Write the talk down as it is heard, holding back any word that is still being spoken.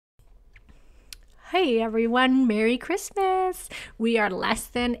Hey everyone, Merry Christmas! We are less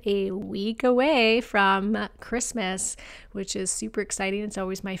than a week away from Christmas, which is super exciting. It's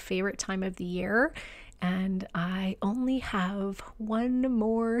always my favorite time of the year. And I only have one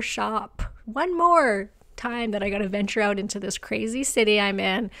more time that I got to venture out into this crazy city I'm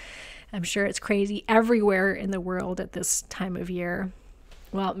in. I'm sure it's crazy everywhere in the world at this time of year.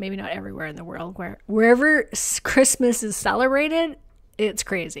 Well, maybe not everywhere in the world. Wherever Christmas is celebrated, it's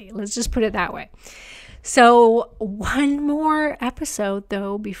crazy. Let's just put it that way. So, one more episode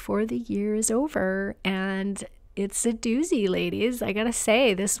though before the year is over, and it's a doozy, ladies. I gotta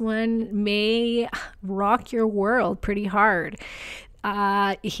say, this one may rock your world pretty hard.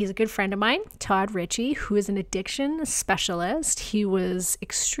 He's a good friend of mine, Todd Ritchie, who is an addiction specialist. He was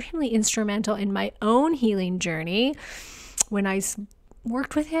extremely instrumental in my own healing journey when I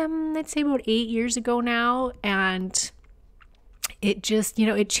worked with him, I'd say about 8 years ago now. And it just,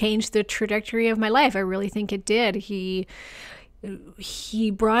 it changed the trajectory of my life. I really think it did. He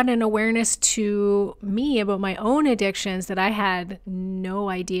brought an awareness to me about my own addictions that I had no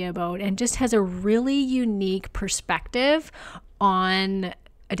idea about, and just has a really unique perspective on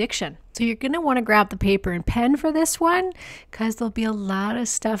addiction. So you're going to want to grab the paper and pen for this one, because there'll be a lot of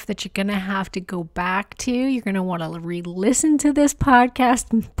stuff that you're going to have to go back to. You're going to want to re-listen to this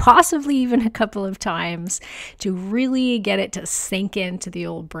podcast, possibly even a couple of times, to really get it to sink into the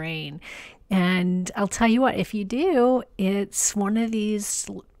old brain. And I'll tell you what, if you do, it's one of these,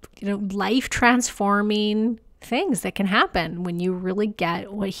 life transforming things that can happen when you really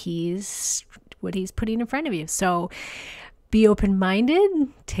get what he's putting in front of you. So be open-minded,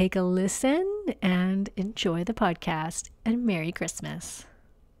 take a listen, and enjoy the podcast. And Merry Christmas.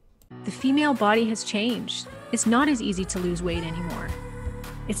 The female body has changed. It's not as easy to lose weight anymore.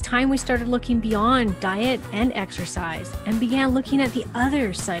 It's time we started looking beyond diet and exercise and began looking at the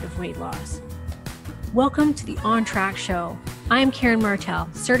other side of weight loss. Welcome to the On Track Show. I'm Karen Martell,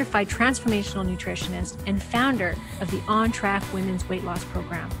 certified transformational nutritionist and founder of the On Track Women's Weight Loss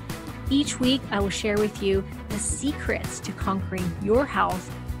Program. Each week, I will share with you the secrets to conquering your health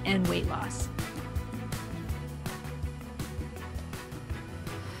and weight loss.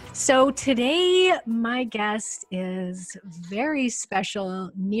 So today, my guest is very special,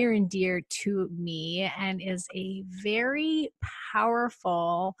 near and dear to me, and is a very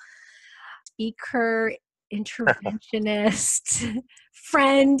powerful speaker, interventionist,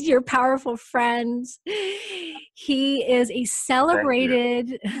 friend, your powerful friend. He is a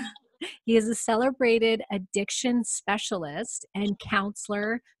celebrated... He is a celebrated addiction specialist and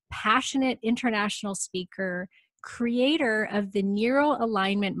counselor, passionate international speaker, creator of the neuro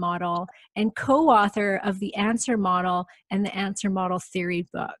alignment model, and co-author of the Answer Model and the Answer Model Theory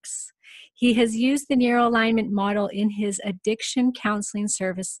books. He has used the neuro alignment model in his addiction counseling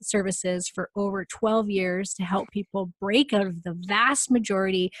services for over 12 years to help people break out of the vast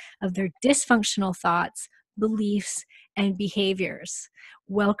majority of their dysfunctional thoughts, beliefs, and behaviors.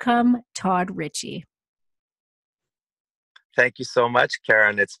 Welcome, Todd Ritchie. Thank you so much,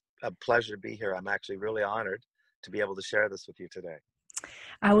 Karen. It's a pleasure to be here. I'm actually really honored to be able to share this with you today.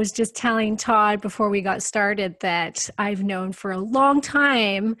 I was just telling Todd before we got started that I've known for a long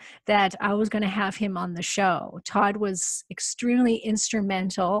time that I was going to have him on the show. Todd was extremely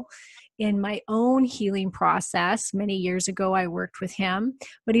instrumental in my own healing process. Many years ago, I worked with him,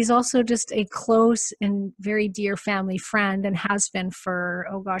 but he's also just a close and very dear family friend, and has been for,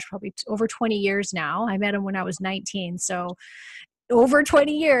 probably over 20 years now. I met him when I was 19. So over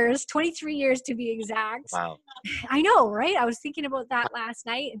 20 years, 23 years to be exact. Wow. I know, right? I was thinking about that last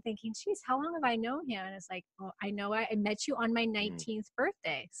night and thinking, geez, how long have I known him? And it's like, well, I know I met you on my 19th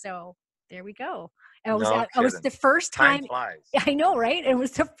birthday. So there we go. It was the first time. Time flies. I know, right? It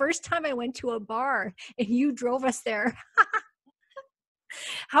was the first time I went to a bar and you drove us there.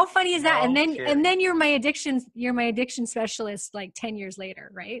 How funny is that? And then you're my addiction specialist like 10 years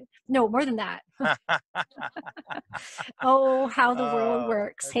later, right? No, more than that. Oh, how the world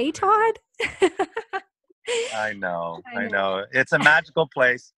works. Hey, Todd. I know. It's a magical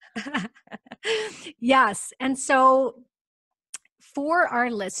place. Yes. And so for our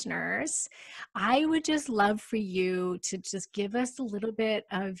listeners, I would just love for you to just give us a little bit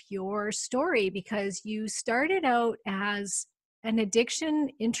of your story, because you started out as an addiction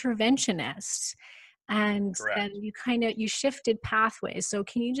interventionist, and you shifted pathways. So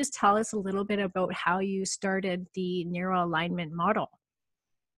can you just tell us a little bit about how you started the neuro alignment model?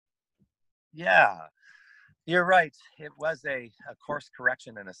 Yeah, you're right. It was a course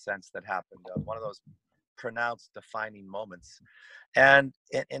correction in a sense that happened. One of those pronounced defining moments, and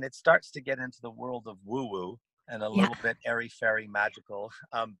it starts to get into the world of woo-woo and a little bit airy-fairy magical,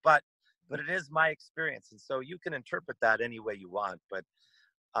 but but it is my experience. And so you can interpret that any way you want. But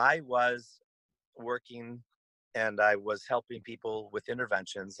I was working and I was helping people with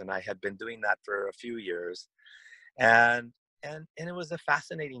interventions, and I had been doing that for a few years. And and it was a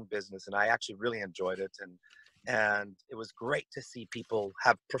fascinating business, and I actually really enjoyed it. And it was great to see people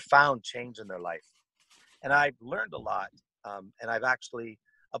have profound change in their life. And I've learned a lot, and I've actually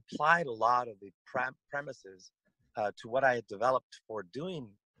applied a lot of the premises to what I had developed for doing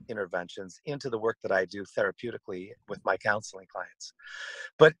interventions into the work that I do therapeutically with my counseling clients.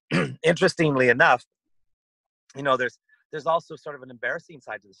 But interestingly enough, there's also sort of an embarrassing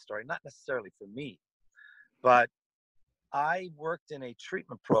side to the story, not necessarily for me, but I worked in a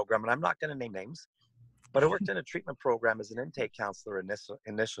treatment program, and I'm not going to name names, but I worked in a treatment program as an intake counselor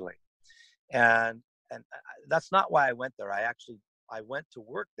initially. And that's not why I went there. I went to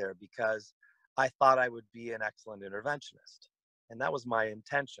work there because I thought I would be an excellent interventionist, and that was my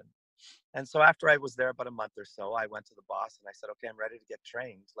intention. And so after I was there about a month or so, I went to the boss and I said, "Okay, I'm ready to get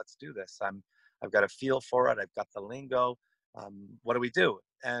trained. Let's do this. I've got a feel for it. I've got the lingo. What do we do?"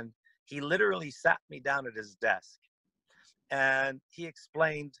 And he literally sat me down at his desk, and he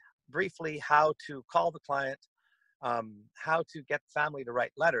explained briefly how to call the client, how to get family to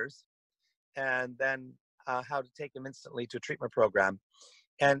write letters, and then how to take them instantly to a treatment program.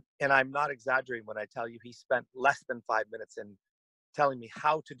 And I'm not exaggerating when I tell you he spent less than 5 minutes in telling me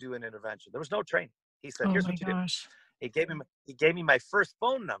how to do an intervention. There was no training. He said, Oh "Here's my what you do." gosh. He gave me my first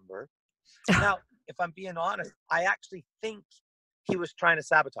phone number. Now, if I'm being honest, I actually think he was trying to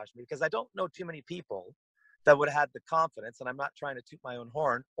sabotage me, because I don't know too many people that would have had the confidence, and I'm not trying to toot my own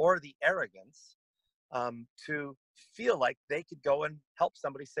horn, or the arrogance to feel like they could go and help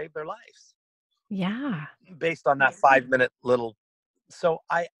somebody save their lives Yeah. based on that 5 minute little. So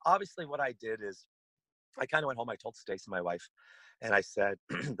I obviously, what I did is I kind of went home. I told Stacy, my wife, and I said,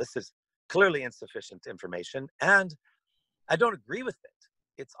 "This is clearly insufficient information, and I don't agree with it.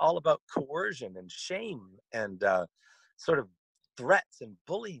 It's all about coercion and shame and sort of threats and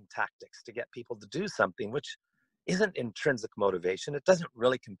bullying tactics to get people to do something, which isn't intrinsic motivation. It doesn't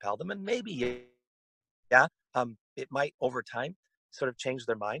really compel them. And maybe, yeah, it might over time sort of change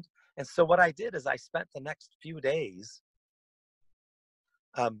their mind." And so what I did is I spent the next few days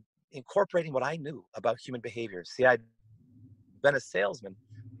incorporating what I knew about human behavior. See, I'd been a salesman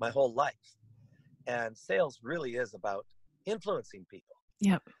my whole life, and sales really is about influencing people.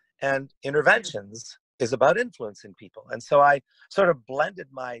 Yep. And interventions is about influencing people. And so I sort of blended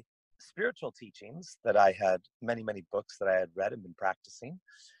my spiritual teachings that I had, many, many books that I had read and been practicing,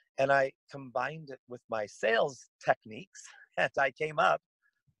 and I combined it with my sales techniques, and I came up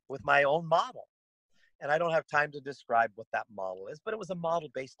with my own model. And I don't have time to describe what that model is, but it was a model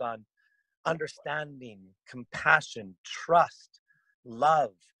based on understanding, compassion, trust,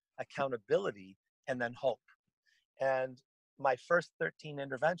 love, accountability, and then hope. And my first 13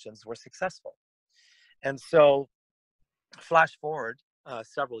 interventions were successful. And so, flash forward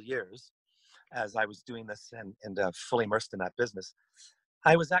several years as I was doing this and fully immersed in that business,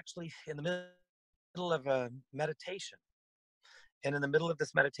 I was actually in the middle of a meditation. And in the middle of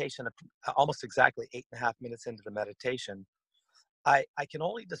this meditation, almost exactly 8.5 minutes into the meditation, I can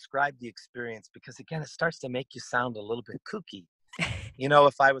only describe the experience because, again, it starts to make you sound a little bit kooky.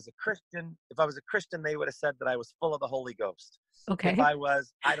 If I was a Christian, they would have said that I was full of the Holy Ghost. If Okay. I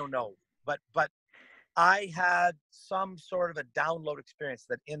was, I don't know, but I had some sort of a download experience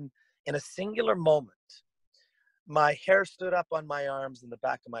that in a singular moment, my hair stood up on my arms and the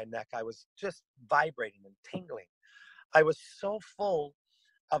back of my neck. I was just vibrating and tingling. I was so full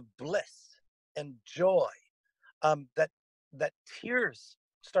of bliss and joy that tears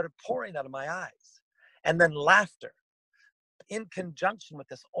started pouring out of my eyes, and then laughter in conjunction with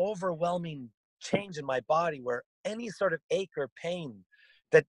this overwhelming change in my body, where any sort of ache or pain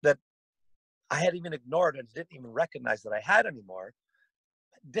that I had even ignored and didn't even recognize that I had anymore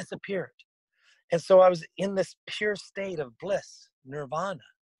disappeared. And so I was in this pure state of bliss, nirvana.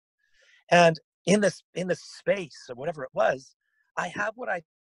 And in this space or whatever it was, I have what I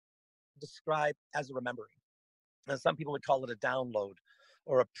describe as a remembering. And some people would call it a download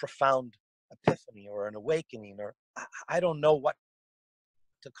or a profound epiphany or an awakening, or I don't know what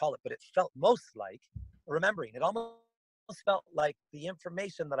to call it, but it felt most like remembering. It almost felt like the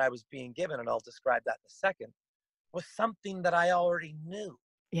information that I was being given, and I'll describe that in a second, was something that I already knew,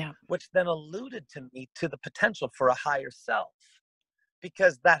 Yeah. which then alluded to me to the potential for a higher self,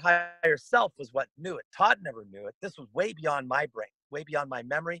 because that higher self was what knew it. Todd never knew it. This was way beyond my brain, way beyond my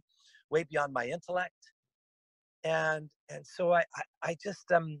memory, way beyond my intellect. And so I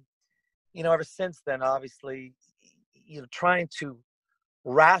just ever since then, obviously, trying to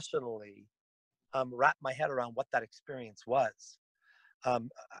rationally wrap my head around what that experience was.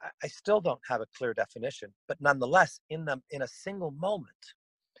 I still don't have a clear definition, but nonetheless, in a single moment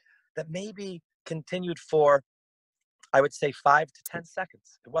that maybe continued for, I would say, 5 to 10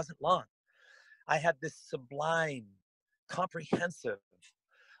 seconds. It wasn't long. I had this sublime, comprehensive,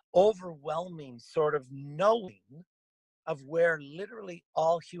 overwhelming sort of knowing of where literally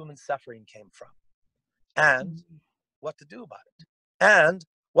all human suffering came from, and what to do about it, and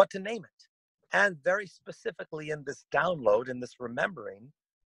what to name it. And very specifically in this download, in this remembering,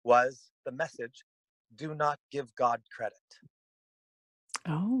 was the message, do not give God credit.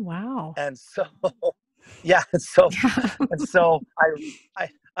 Oh, wow. And so, yeah, and so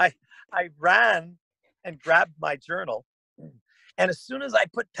I ran and grabbed my journal. And as soon as I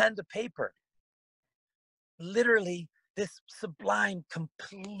put pen to paper, literally this sublime,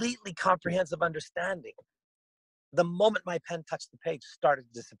 completely comprehensive understanding, the moment my pen touched the page, started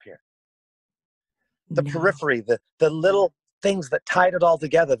to disappear. The periphery, the little things that tied it all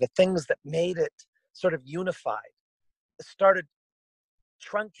together, the things that made it sort of unified, started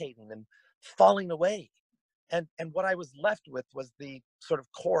truncating and falling away. And what I was left with was the sort of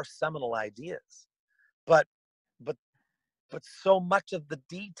core seminal ideas. But so much of the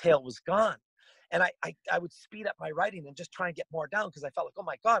detail was gone. And I would speed up my writing and just try and get more down, because I felt like, oh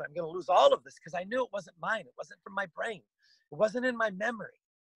my God, I'm going to lose all of this, because I knew it wasn't mine. It wasn't from my brain. It wasn't in my memory.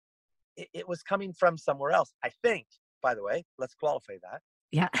 It was coming from somewhere else. I think, by the way, let's qualify that.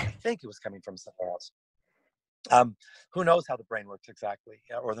 Yeah. I think it was coming from somewhere else. Who knows how the brain works exactly,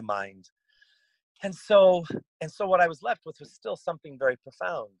 or the mind. And so what I was left with was still something very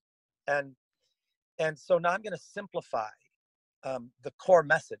profound. And so now I'm going to simplify the core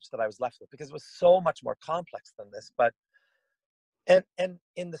message that I was left with, because it was so much more complex than this. But and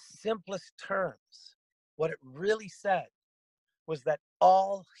in the simplest terms, what it really said was that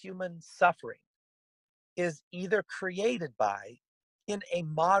all human suffering is either created by, in a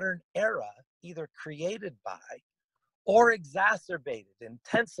modern era, either created by or exacerbated,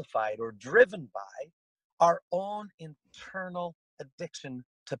 intensified, or driven by our own internal addiction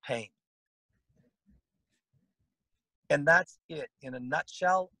to pain. And that's it. In a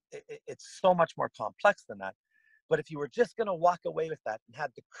nutshell, it's so much more complex than that. But if you were just going to walk away with that and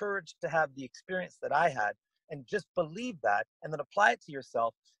had the courage to have the experience that I had, and just believe that, and then apply it to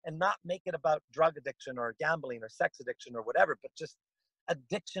yourself, and not make it about drug addiction or gambling or sex addiction or whatever, but just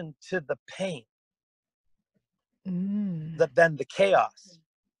addiction to the pain, then the chaos,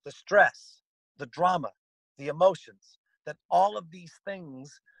 the stress, the drama, the emotions, that all of these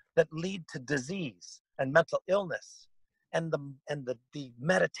things that lead to disease and mental illness, and the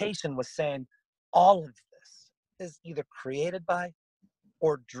meditation was saying all of this is either created by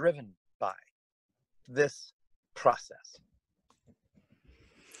or driven by this process.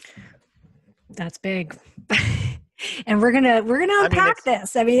 That's big. And we're gonna unpack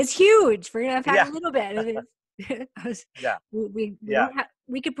this. I mean, it's huge. We're gonna unpack a little bit. It is.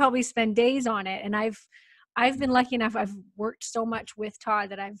 We could probably spend days on it. And I've been lucky enough. I've worked so much with Todd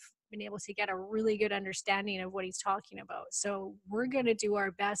that I've been able to get a really good understanding of what he's talking about. So we're gonna do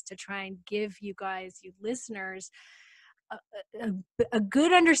our best to try and give you guys, you listeners, a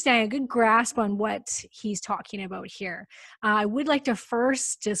good understanding, a good grasp on what he's talking about here. I would like to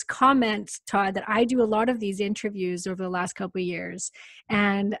first just comment, Todd, that I do a lot of these interviews over the last couple of years,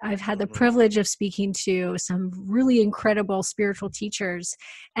 and I've had the privilege of speaking to some really incredible spiritual teachers.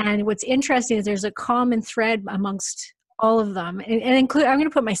 And what's interesting is there's a common thread amongst all of them, and include, I'm going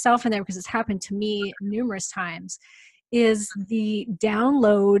to put myself in there because it's happened to me numerous times, is the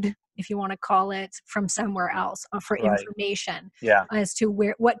download, if you want to call it, from somewhere else for information as to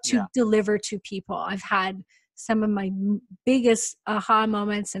what to deliver to people. I've had some of my biggest aha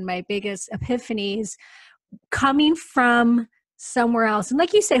moments and my biggest epiphanies coming from somewhere else. And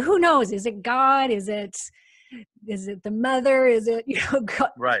like you said, who knows? Is it God? Is it the mother? Is it, God?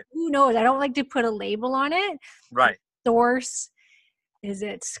 Right. Who knows? I don't like to put a label on it. Right. Source. Is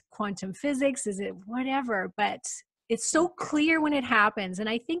it quantum physics? Is it whatever? But it's so clear when it happens. And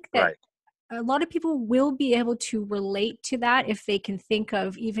I think that a lot of people will be able to relate to that if they can think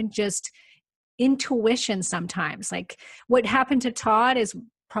of even just intuition sometimes. Like what happened to Todd is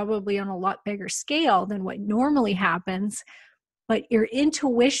probably on a lot bigger scale than what normally happens. But your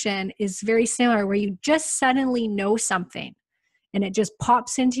intuition is very similar, where you just suddenly know something and it just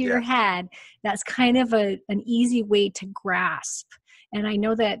pops into your head. That's kind of an easy way to grasp. And I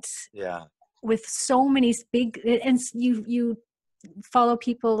know that with so many big, and you follow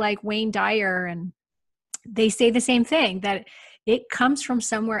people like Wayne Dyer, and they say the same thing, that it comes from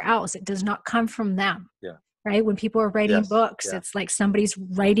somewhere else. It does not come from them. Yeah. right? When people are writing Yes. books, Yeah. it's like somebody's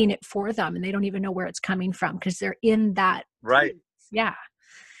writing it for them and they don't even know where it's coming from because they're in that Right. place. Yeah.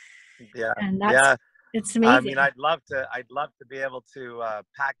 Yeah. And Yeah. it's I mean, amazing. I'd love to be able to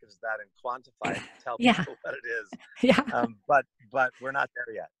package that and quantify it and tell Yeah. people what it is. Yeah. But we're not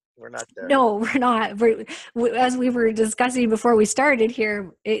there yet. We're not there yet. No, we're not. As we were discussing before we started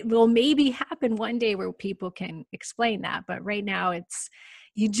here, it will maybe happen one day where people can explain that. But right now,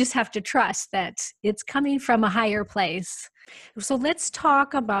 you just have to trust that it's coming from a higher place. So let's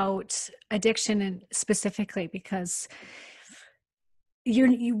talk about addiction and specifically because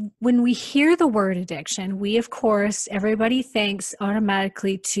when we hear the word addiction, we, of course, everybody thinks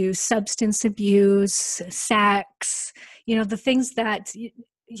automatically to substance abuse, sex, the things that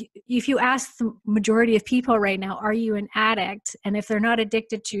if you ask the majority of people right now, are you an addict? And if they're not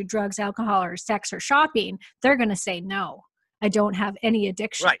addicted to drugs, alcohol, or sex or shopping, they're going to say, no, I don't have any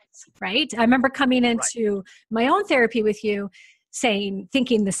addictions, Right. right? I remember coming Right. into my own therapy with you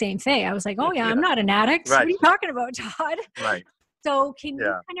thinking the same thing. I was like, oh yeah, I'm Yeah. not an addict. What are Right. you talking about, Todd? Right. So can you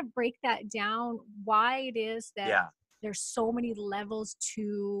Yeah. kind of break that down, why it is that Yeah. there's so many levels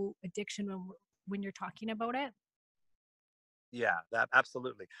to addiction when you're talking about it? Yeah. That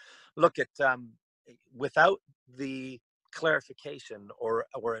absolutely. Look at without the clarification or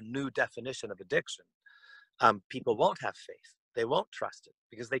a new definition of addiction, people won't have faith. They won't trust it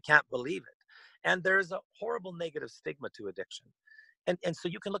because they can't believe it. And there's a horrible negative stigma to addiction. And so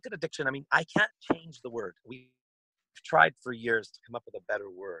you can look at addiction. I mean, I can't change the word. We've tried for years to come up with a better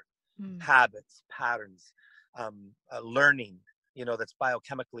word. Mm. Habits, patterns, learning, that's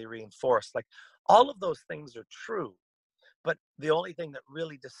biochemically reinforced. Like all of those things are true. But the only thing that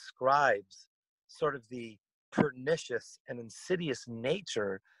really describes sort of the pernicious and insidious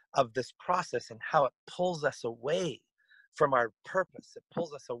nature of this process and how it pulls us away from our purpose, it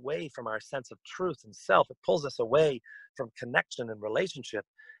pulls us away from our sense of truth and self, it pulls us away from connection and relationship.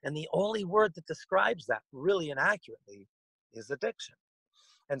 And the only word that describes that really inaccurately is addiction.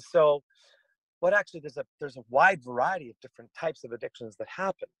 And so, what actually there's a wide variety of different types of addictions that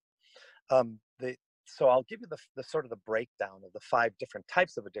happen. The So I'll give you the sort of the breakdown of the 5 different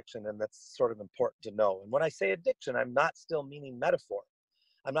types of addiction, and that's sort of important to know. And when I say addiction, I'm not still meaning metaphor.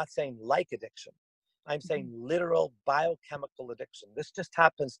 I'm not saying like addiction. I'm Mhm. saying literal biochemical addiction. This just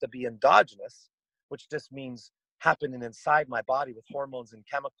happens to be endogenous, which just means happening inside my body with hormones and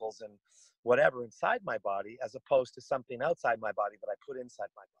chemicals and whatever inside my body, as opposed to something outside my body that I put inside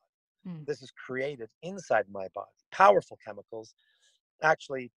my body. Mm. This is created inside my body. Powerful chemicals.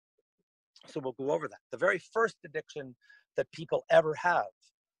 Actually, so we'll go over that. The very first addiction that people ever have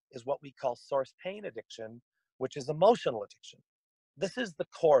is what we call source pain addiction, which is emotional addiction. This is the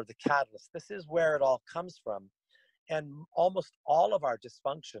core, the catalyst. This is where it all comes from. And almost all of our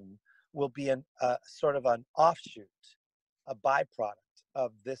dysfunction will be sort of an offshoot, a byproduct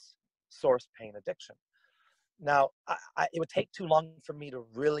of this source pain addiction. Now, it would take too long for me to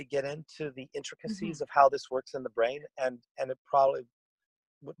really get into the Mhm. intricacies of how this works in the brain, and it probably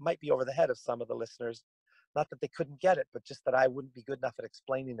might be over the head of some of the listeners. Not that they couldn't get it, but just that I wouldn't be good enough at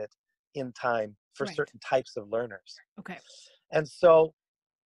explaining it in time for Right. certain types of learners. Okay. And so,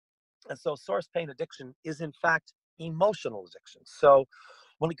 source pain addiction is in fact emotional addiction. So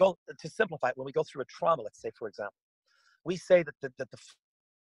when we go to simplify it, when we go through a trauma, let's say, for example, we say that the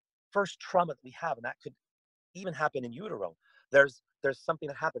first trauma that we have, and that could even happen in utero, there's something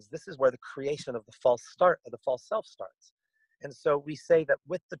that happens. This is where the creation of the false self starts. And so we say that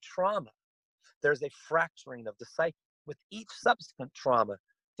with the trauma, there's a fracturing of the psyche. With each subsequent trauma,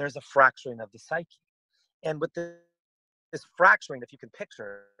 there's a fracturing of the psyche. And with this fracturing, if you can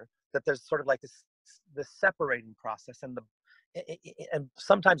picture that, there's sort of like this separating process. And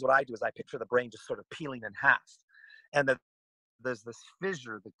sometimes what I do is I picture the brain just sort of peeling in half, and that there's this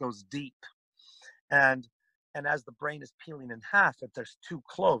fissure that goes deep. And and as the brain is peeling in half, that there's 2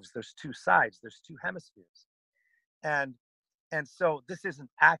 cloves, there's 2 sides, there's 2 hemispheres. And and so this isn't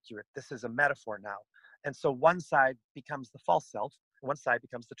accurate, this is a metaphor now. And so one side becomes the false self, one side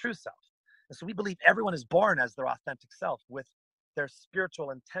becomes the true self. And so we believe everyone is born as their authentic self, with their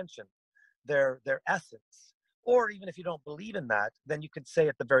spiritual intention, their essence. Or even if you don't believe in that, then you could say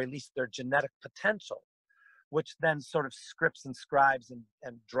at the very least their genetic potential, which then sort of scripts and scribes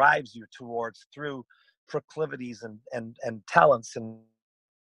and drives you towards, through proclivities and talents and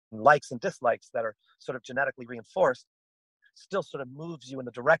likes and dislikes that are sort of genetically reinforced, still sort of moves you in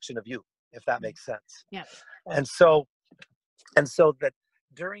the direction of you, if that Right. makes sense. Yeah. And so and so that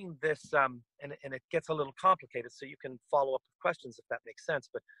during this, and it gets a little complicated, so you can follow up with questions if that makes sense.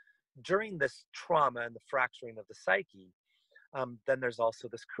 But during this trauma and the fracturing of the psyche, then there's also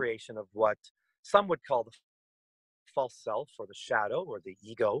this creation of what some would call the false self or the shadow or the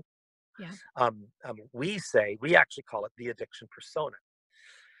ego. Yeah. We actually call it the addiction persona.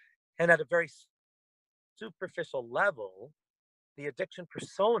 And at a very superficial level, the addiction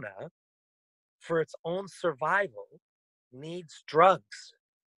persona, for its own survival, needs drugs.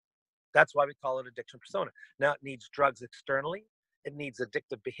 That's why we call it addiction persona. Now, it needs drugs externally, it needs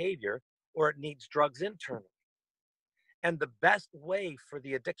addictive behavior, or it needs drugs internally. And the best way for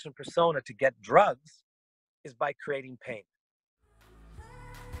the addiction persona to get drugs is by creating pain.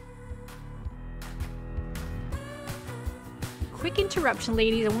 Quick interruption,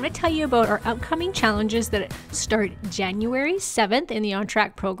 ladies. I want to tell you about our upcoming challenges that start January 7th in the On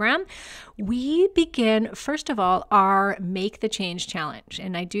Track program. We begin, first of all, our Make the Change Challenge.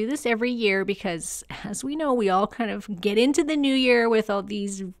 And I do this every year because, as we know, we all kind of get into the new year with all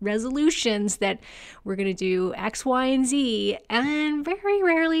these resolutions that we're going to do X, Y, and Z, and very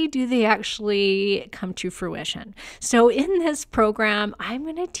rarely do they actually come to fruition. So in this program, I'm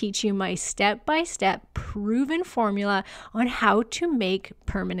going to teach you my step-by-step proven formula on how to make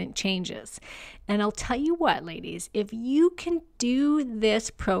permanent changes. And I'll tell you what, ladies, if you can do this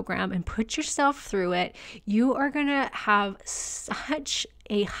program and put yourself through it, you are going to have such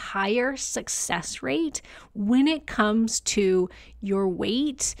a higher success rate when it comes to your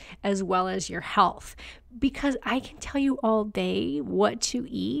weight as well as your health. Because I can tell you all day what to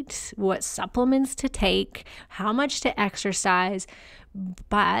eat, what supplements to take, how much to exercise.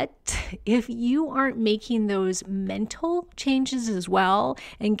 But if you aren't making those mental changes as well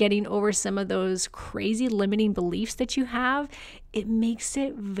and getting over some of those crazy limiting beliefs that you have, it makes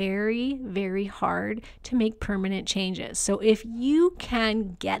it very, very hard to make permanent changes. So if you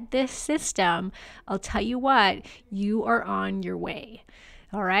can get this system, I'll tell you what, you are on your way.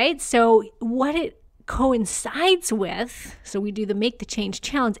 All right. So what it coincides with, so we do the Make the Change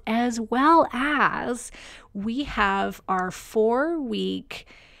Challenge, as well as we have our 4-week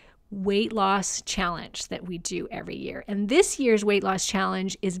weight loss challenge that we do every year. And this year's weight loss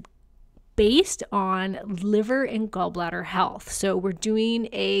challenge is based on liver and gallbladder health. So we're doing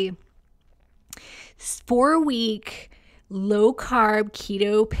a 4-week low carb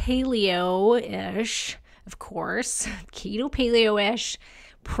keto paleo-ish, of course, keto paleo-ish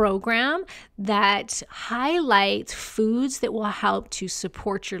program that highlights foods that will help to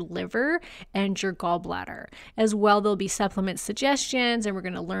support your liver and your gallbladder. As well, there'll be supplement suggestions, and we're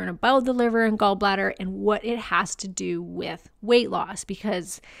going to learn about the liver and gallbladder and what it has to do with weight loss,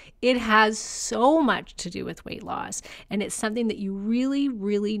 because it has so much to do with weight loss. And it's something that you really,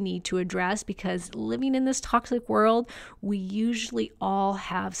 really need to address, because living in this toxic world, we usually all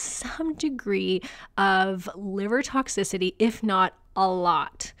have some degree of liver toxicity, if not a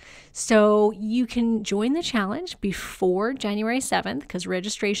lot. So you can join the challenge before January 7th, because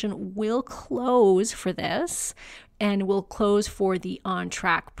registration will close for this and will close for the On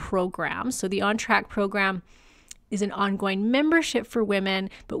Track program. So the On Track program is an ongoing membership for women,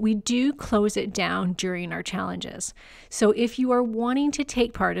 but we do close it down during our challenges. So if you are wanting to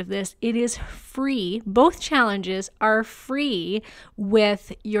take part of this, it is free. Both challenges are free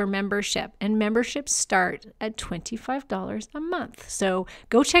with your membership, and memberships start at $25 a month. So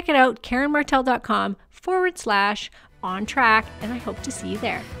go check it out, KarenMartel.com/on track, and I hope to see you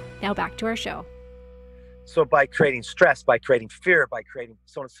there. Now back to our show. So by creating stress, by creating fear, by creating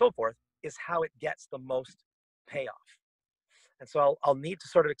so on and so forth, is how it gets the most payoff. And so I'll need to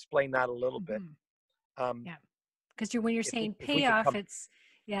sort of explain that a little bit. Yeah, because when you're saying payoff, it's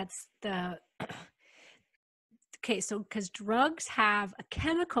the okay. So because drugs have a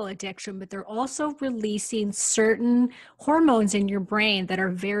chemical addiction, but they're also releasing certain hormones in your brain that are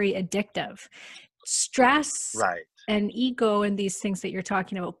very addictive. Stress, right, and ego and these things that you're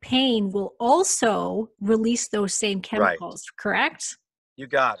talking about, pain, will also release those same chemicals, right. Correct? You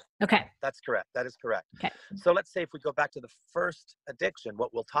got it. Okay. That's correct. That is correct. Okay. So let's say if we go back to the first addiction,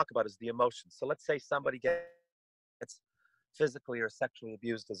 what we'll talk about is the emotions. So let's say somebody gets physically or sexually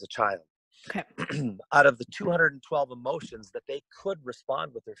abused as a child. Okay. Out of the 212 emotions that they could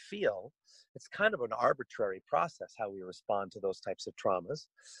respond with or feel, it's kind of an arbitrary process how we respond to those types of traumas,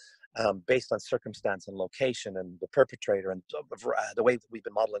 based on circumstance and location and the perpetrator and the way that we've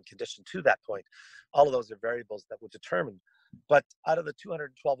been modeled and conditioned to that point. All of those are variables that would determine. But out of the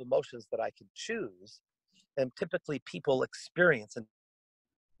 212 emotions that I could choose, and typically people experience, and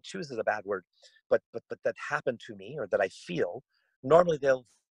choose is a bad word, but that happen to me or that I feel, normally they'll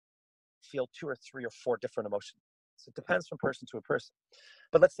feel 2 or 3 or 4 different emotions. So it depends from person to a person.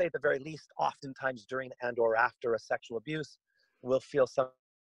 But let's say at the very least, oftentimes during and or after a sexual abuse, we'll feel some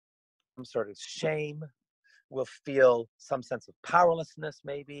sort of shame, we'll feel some sense of powerlessness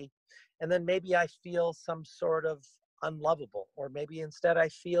maybe, and then maybe I feel some sort of unlovable, or maybe instead I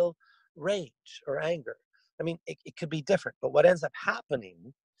feel rage or anger. I mean, it could be different, but what ends up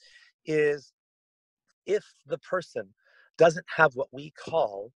happening is if the person doesn't have what we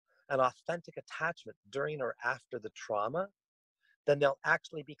call an authentic attachment during or after the trauma, then they'll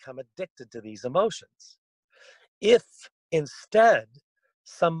actually become addicted to these emotions. If instead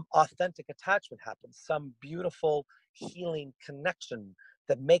some authentic attachment happens, some beautiful healing connection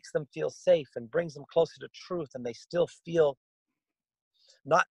that makes them feel safe and brings them closer to truth, and they still feel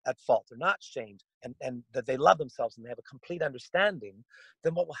not at fault or not shamed, and that they love themselves and they have a complete understanding,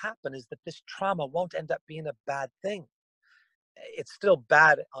 then what will happen is that this trauma won't end up being a bad thing. It's still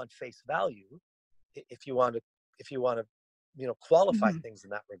bad on face value, if you want to qualify Mhm. things in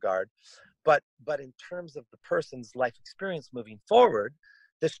that regard, but in terms of the person's life experience moving forward,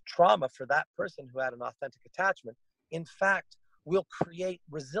 this trauma for that person who had an authentic attachment, in fact, will create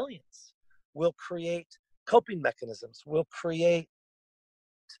resilience, will create coping mechanisms, will create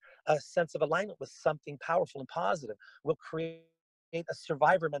a sense of alignment with something powerful and positive, will create a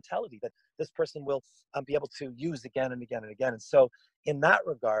survivor mentality that this person will be able to use again and again and again. And so in that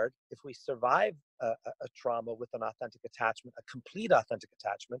regard, if we survive a trauma with an authentic attachment, a complete authentic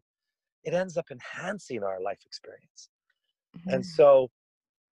attachment, it ends up enhancing our life experience. And Mhm. so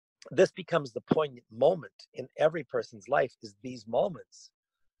this becomes the poignant moment in every person's life, is these moments,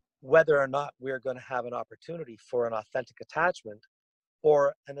 whether or not we're going to have an opportunity for an authentic attachment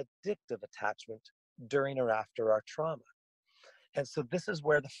or an addictive attachment during or after our trauma. And so this is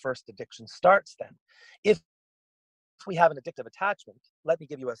where the first addiction starts then. If we have an addictive attachment, let me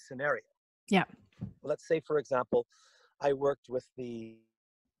give you a scenario. Yeah. Let's say, for example, I worked with the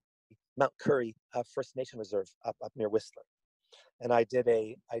Mount Currie First Nation Reserve up near Whistler. And I did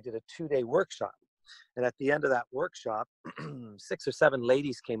a 2-day workshop. And at the end of that workshop, 6 or 7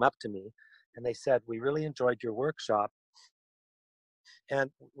 ladies came up to me and they said, "We really enjoyed your workshop.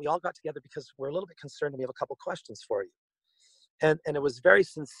 And we all got together because we're a little bit concerned and we have a couple questions for you." And it was very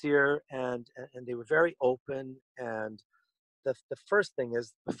sincere, and they were very open. And the first thing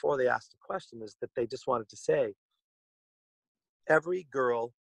is, before they asked a question, is that they just wanted to say, every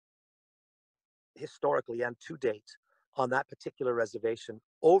girl historically and to date on that particular reservation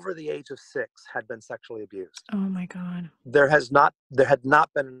over the age of 6 had been sexually abused. Oh my God. There had not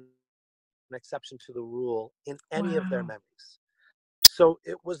been an exception to the rule in any of their Wow. memories. So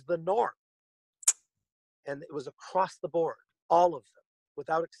it was the norm, and it was across the board. All of them,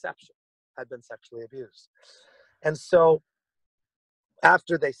 without exception, had been sexually abused. And so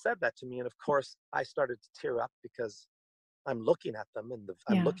after they said that to me, and of course I started to tear up because I'm looking at them, and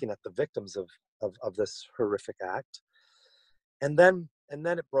I'm Yeah. looking at the victims of this horrific act. And then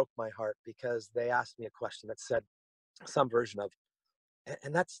it broke my heart because they asked me a question that said some version of,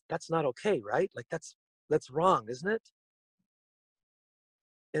 and that's not okay, right? Like that's wrong, isn't it?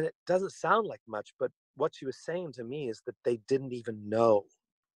 And it doesn't sound like much, but what she was saying to me is that they didn't even know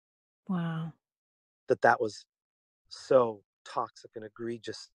Wow. that that was so toxic and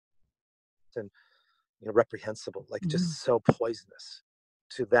egregious and reprehensible, like Mhm. just so poisonous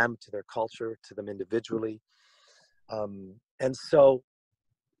to them, to their culture, to them individually. And so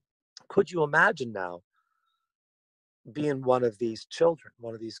could you imagine now being one of these children,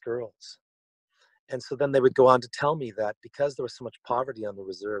 one of these girls? And so then they would go on to tell me that because there was so much poverty on the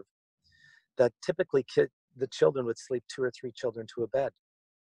reserve, that typically the children would sleep 2 or 3 children to a bed.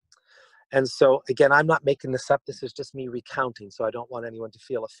 And so again, I'm not making this up. This is just me recounting. So I don't want anyone to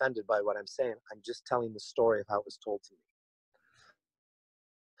feel offended by what I'm saying. I'm just telling the story of how it was told to me.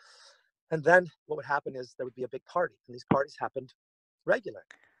 And then what would happen is there would be a big party, and these parties happened regularly.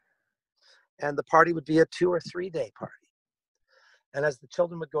 And the party would be a 2 or 3 day party. And as the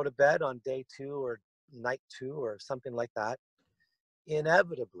children would go to bed on day 2 or night 2 or something like that,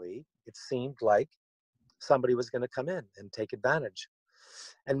 inevitably, it seemed like somebody was going to come in and take advantage.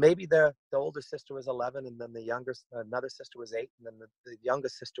 And maybe the older sister was 11, and then another sister was 8, and then the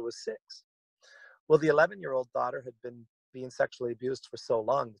youngest sister was 6. Well, the 11-year-old daughter had been being sexually abused for so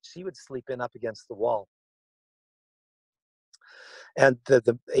long that she would sleep in up against the wall. And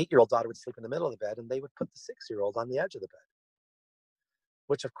the 8-year-old daughter would sleep in the middle of the bed, and they would put the 6-year-old on the edge of the bed,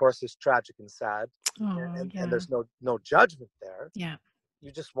 which of course is tragic and sad. Oh, And yeah. there's no judgment there. Yeah.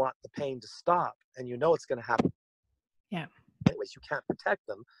 You just want the pain to stop, and it's going to happen Yeah. anyways. You can't protect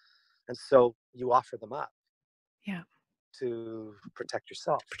them, and so you offer them up Yeah. to protect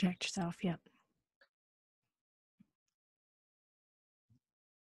yourself. Protect yourself. Yeah.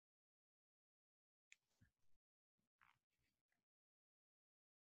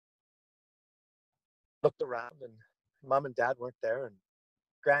 Looked around, and mom and dad weren't there, and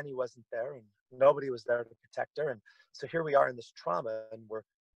Granny wasn't there and nobody was there to protect her. And so here we are in this trauma, and we're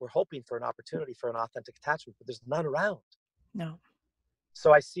hoping for an opportunity for an authentic attachment, but there's none around. No.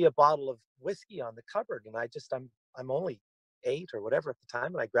 So I see a bottle of whiskey on the cupboard, and I'm only 8 or whatever at the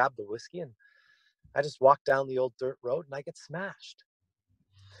time, and I grab the whiskey and I just walk down the old dirt road and I get smashed.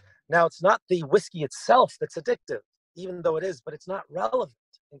 Now, it's not the whiskey itself that's addictive, even though it is, but it's not relevant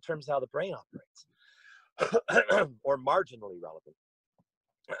in terms of how the brain operates, or marginally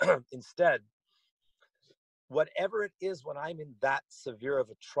relevant. Instead, whatever it is when I'm in that severe of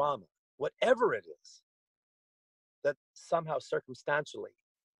a trauma, whatever it is, that somehow circumstantially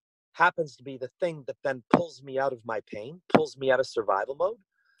happens to be the thing that then pulls me out of my pain, pulls me out of survival mode,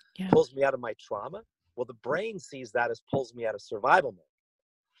 Yeah. pulls me out of my trauma. Well, the brain sees that as pulls me out of survival mode.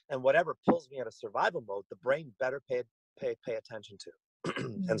 And whatever pulls me out of survival mode, the brain better pay attention to.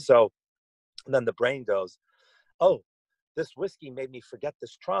 And so then the brain goes, oh, this whiskey made me forget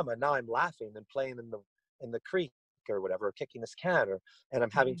this trauma. Now I'm laughing and playing in the creek or whatever, or kicking this can, and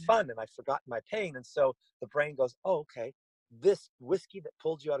I'm having fun and I've forgotten my pain. And so the brain goes, oh, okay, this whiskey that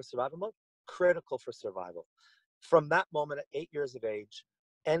pulled you out of survival mode, critical for survival. From that moment at 8 years of age,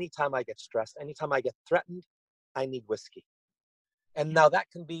 anytime I get stressed, anytime I get threatened, I need whiskey. And now that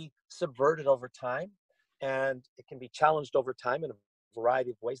can be subverted over time, and it can be challenged over time in a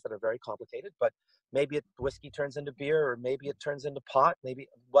variety of ways that are very complicated. But maybe whiskey turns into beer, or maybe it turns into pot, maybe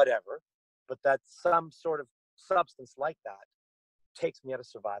whatever. But that some sort of substance like that takes me out of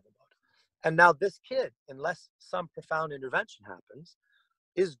survival mode. And now this kid, unless some profound intervention happens,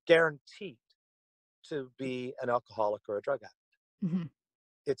 is guaranteed to be an alcoholic or a drug addict. Mm-hmm.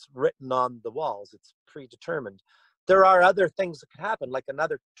 It's written on the walls. It's predetermined. There are other things that could happen, like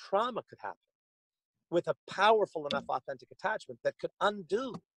another trauma could happen with a powerful enough authentic attachment that could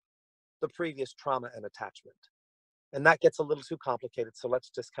undo the previous trauma and attachment. And that gets a little too complicated, so let's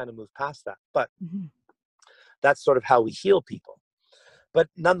just kind of move past that. But that's sort of how we heal people. But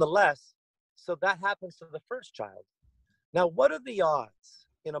nonetheless, so that happens to the first child. Now, what are the odds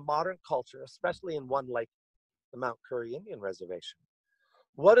in a modern culture, especially in one like the Mount Currie Indian Reservation?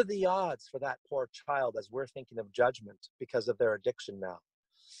 What are the odds for that poor child, as we're thinking of judgment because of their addiction now?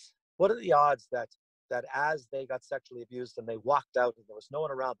 What are the odds that as they got sexually abused and they walked out and there was no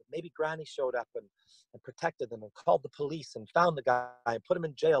one around, but maybe Granny showed up and protected them and called the police and found the guy and put him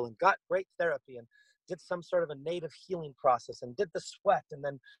in jail and got great therapy and did some sort of a native healing process and did the sweat and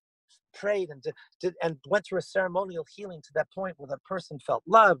then prayed and did and went through a ceremonial healing to that point where that person felt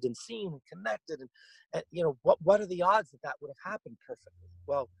loved and seen and connected, and you know, what are the odds that would have happened perfectly?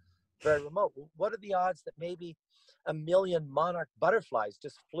 Well, very remote. What are the odds that maybe a million monarch butterflies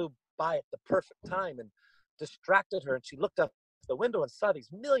just flew by at the perfect time and distracted her, and she looked up the window and saw these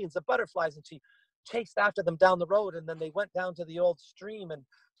millions of butterflies, and she chased after them down the road, and then they went down to the old stream, and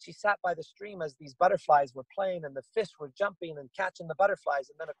she sat by the stream as these butterflies were playing and the fish were jumping and catching the butterflies,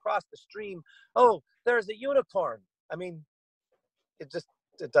 and then across the stream, oh, there's a unicorn. I mean, it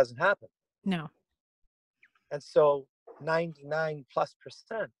doesn't happen. No. And so 99+%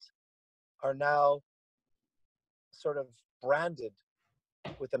 are now sort of branded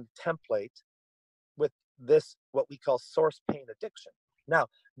with a template with this, what we call source pain addiction. Now,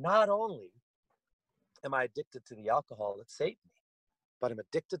 not only am I addicted to the alcohol that saved me, but I'm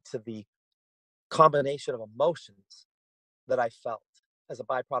addicted to the combination of emotions that I felt as a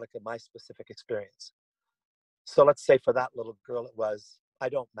byproduct of my specific experience. So let's say for that little girl, it was, I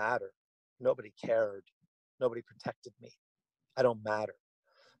don't matter. Nobody cared. Nobody protected me. I don't matter.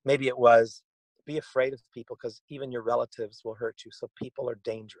 Maybe it was, be afraid of people because even your relatives will hurt you. So people are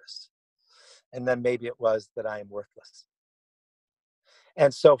dangerous. And then maybe it was that I am worthless.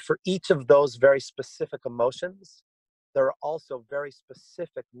 And so for each of those very specific emotions, there are also very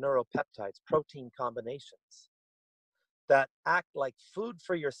specific neuropeptides, protein combinations that act like food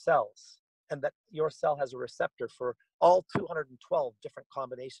for your cells, and that your cell has a receptor for all 212 different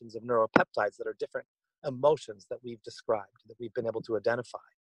combinations of neuropeptides that are different emotions that we've described, that we've been able to identify.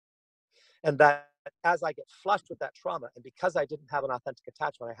 And that as I get flushed with that trauma, and because I didn't have an authentic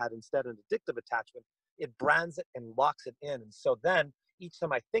attachment, I had instead an addictive attachment, it brands it and locks it in. And so then each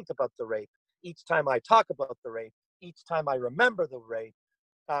time I think about the rape, each time I talk about the rape, each time I remember the rape,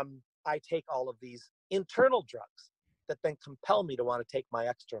 I take all of these internal drugs that then compel me to want to take my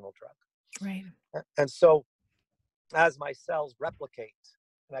external drug. Right. And so as my cells replicate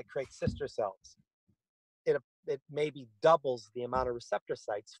and I create sister cells, it maybe doubles the amount of receptor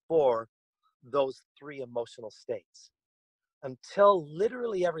sites for those three emotional states, until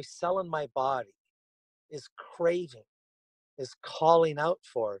literally every cell in my body is craving, is calling out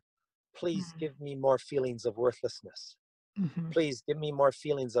for, please give me more feelings of worthlessness. Hmm. Please give me more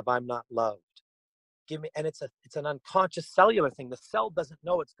feelings of I'm not loved. Give me, and it's an unconscious cellular thing. The cell doesn't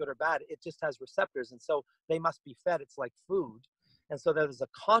know it's good or bad. It just has receptors, and so they must be fed. It's like food. And so there's a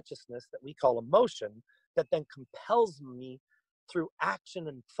consciousness that we call emotion that then compels me through action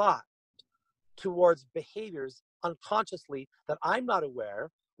and thought towards behaviors unconsciously that I'm not aware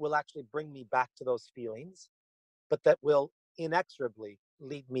will actually bring me back to those feelings, but that will inexorably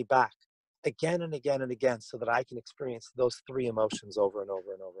lead me back again and again and again so that I can experience those three emotions over and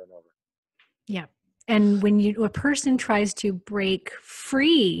over and over and over. Yeah. And when a person tries to break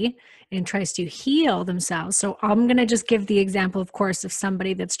free and tries to heal themselves, so I'm going to just give the example, of course, of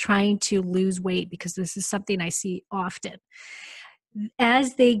somebody that's trying to lose weight, because this is something I see often.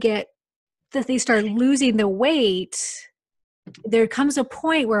 As they start losing the weight, there comes a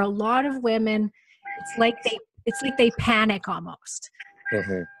point where a lot of women, it's like they panic almost,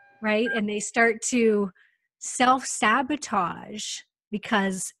 Mm-hmm. right? And they start to self-sabotage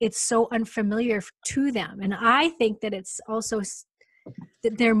because it's so unfamiliar to them. And I think that it's also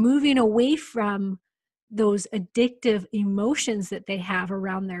that they're moving away from those addictive emotions that they have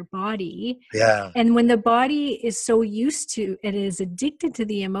around their body. Yeah. And when the body is so used to it, is addicted to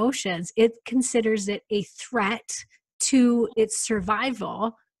the emotions, it considers it a threat to its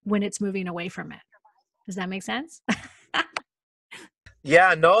survival when it's moving away from it. Does that make sense?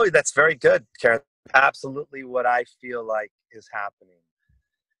 Yeah, no, that's very good, Karen. Absolutely what I feel like is happening.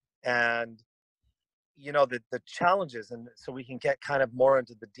 And, the challenges, and so we can get kind of more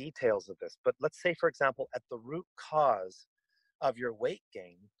into the details of this. But let's say, for example, at the root cause of your weight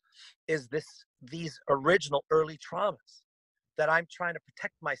gain is these original early traumas that I'm trying to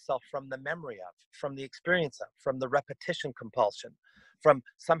protect myself from the memory of, from the experience of, from the repetition compulsion, from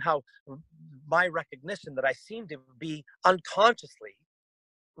somehow my recognition that I seem to be unconsciously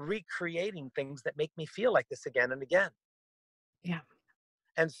recreating things that make me feel like this again and again. Yeah.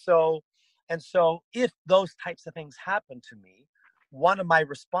 And so if those types of things happen to me, one of my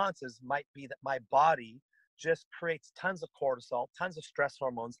responses might be that my body just creates tons of cortisol, tons of stress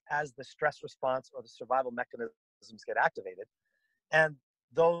hormones as the stress response or the survival mechanisms get activated. And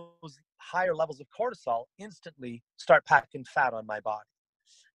those higher levels of cortisol instantly start packing fat on my body.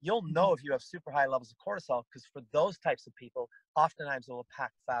 You'll know if you have super high levels of cortisol because for those types of people, oftentimes it will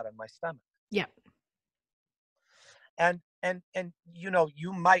pack fat on my stomach. Yeah. And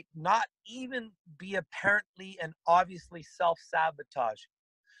you might not even be apparently and obviously self-sabotage.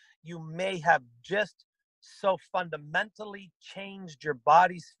 You may have just so fundamentally changed your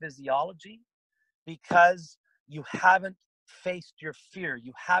body's physiology because you haven't faced your fear,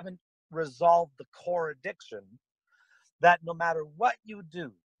 you haven't resolved the core addiction, that no matter what you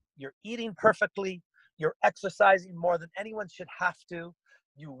do, you're eating perfectly, you're exercising more than anyone should have to,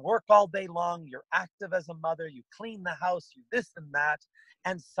 you work all day long, you're active as a mother, you clean the house, you this and that,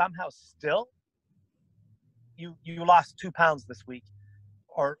 and somehow still you lost 2 pounds this week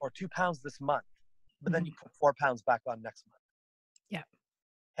or 2 pounds this month, but then Mhm. you put 4 pounds back on next month. Yeah.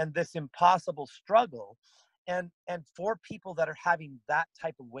 And this impossible struggle. And for people that are having that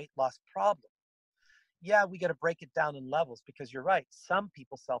type of weight loss problem, yeah, we got to break it down in levels because you're right. Some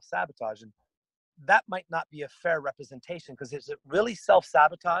people self-sabotage, and that might not be a fair representation because is it really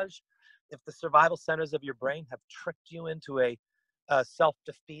self-sabotage if the survival centers of your brain have tricked you into a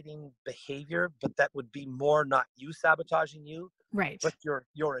self-defeating behavior, but that would be more not you sabotaging you, Right. but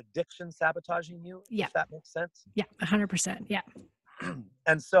your addiction sabotaging you, Yeah. if that makes sense. Yeah. 100%. Yeah.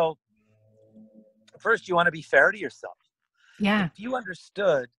 And so first you want to be fair to yourself. If Yeah. you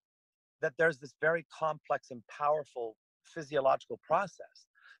understood that there's this very complex and powerful physiological process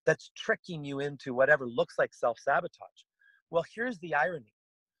that's tricking you into whatever looks like self-sabotage. Well, here's the irony.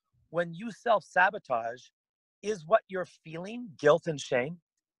 When you self-sabotage, is what you're feeling guilt and shame?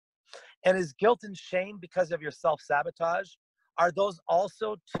 And is guilt and shame because of your self-sabotage? Are those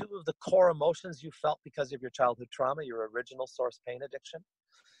also two of the core emotions you felt because of your childhood trauma, your original source pain addiction?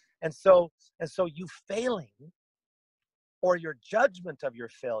 And so, you failing or your judgment of your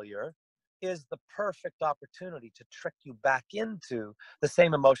failure is the perfect opportunity to trick you back into the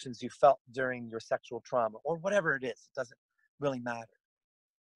same emotions you felt during your sexual trauma or whatever it is. It doesn't really matter.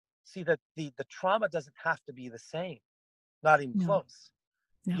 See that the trauma doesn't have to be the same, not even No. close.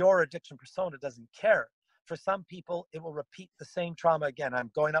 No. Your addiction persona doesn't care. For some people, it will repeat the same trauma again. I'm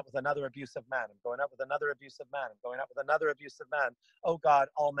going out with another abusive man. I'm going out with another abusive man. I'm going out with another abusive man. Oh God,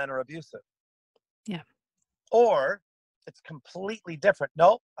 all men are abusive. Yeah. Or it's completely different.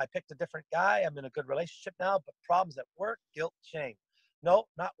 No, I picked a different guy. I'm in a good relationship now, but problems at work, guilt, shame. No,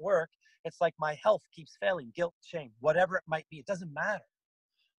 not work. It's like my health keeps failing, guilt, shame, whatever it might be. It doesn't matter.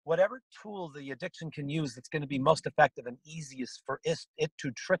 whatever tool the addiction can use that's going to be most effective and easiest for it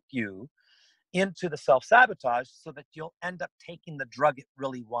to trick you into the self-sabotage so that you'll end up taking the drug it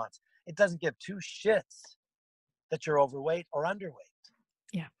really wants. It doesn't give two shits that you're overweight or underweight.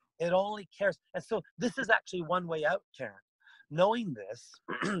 Yeah. It only cares. And so this is actually one way out, Karen. Knowing this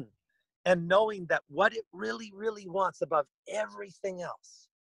and knowing that what it really, really wants above everything else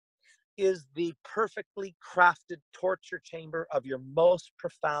is the perfectly crafted torture chamber of your most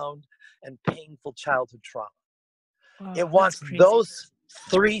profound and painful childhood trauma. It Oh, that's wants crazy. those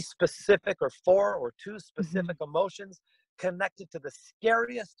three specific or four or two Hmm. specific emotions connected to the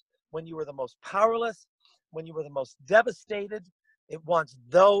scariest, when you were the most powerless, when you were the most devastated. It wants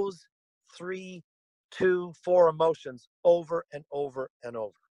those three, two, four emotions over and over and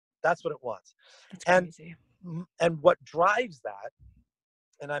over. That's what it wants. That's And crazy. what drives that,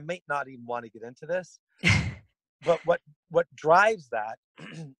 and I may not even want to get into this, but what drives that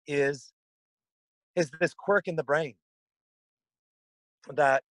is this quirk in the brain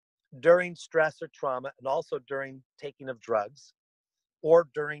that during stress or trauma, and also during taking of drugs, or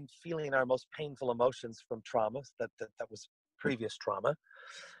during feeling our most painful emotions from traumas that was previous trauma,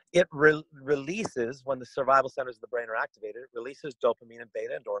 it releases, when the survival centers of the brain are activated, it releases dopamine and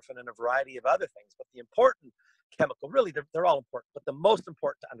beta endorphin and a variety of other things. But the important chemical, really, they're all important, but the most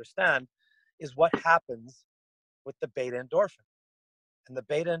important to understand is what happens with the beta endorphin. And the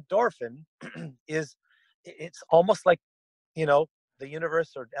beta endorphin is, it's almost like, you know, the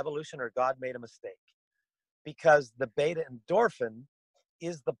universe or evolution or God made a mistake, because the beta endorphin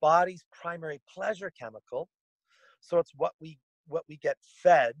is the body's primary pleasure chemical. So it's what we get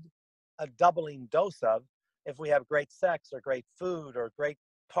fed a doubling dose of if we have great sex or great food or great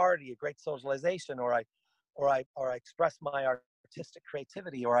party, a great socialization, or I express my artistic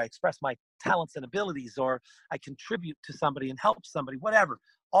creativity, or I express my talents and abilities, or I contribute to somebody and help somebody, whatever.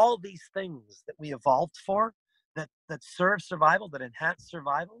 All these things that we evolved for, that serve survival, that enhance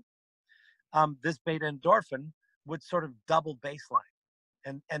survival, this beta endorphin would sort of double baseline.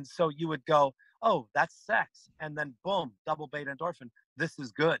 And so you would go, oh, that's sex. And then boom, double beta endorphin. This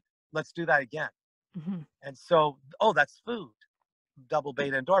is good. Let's do that again. Hmm. And so, oh, that's food. Double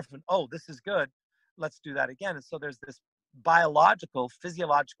beta endorphin. Oh, this is good. Let's do that again. And so there's this biological,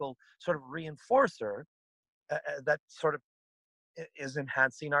 physiological sort of reinforcer that sort of is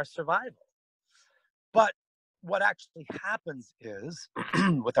enhancing our survival. But what actually happens is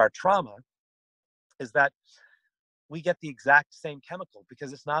with our trauma is that we get the exact same chemical,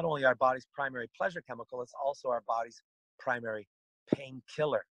 because it's not only our body's primary pleasure chemical, it's also our body's primary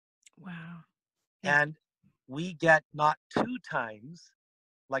painkiller. Wow. Yeah. And we get not two times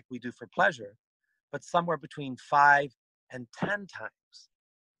like we do for pleasure, but somewhere between 5 and 10 times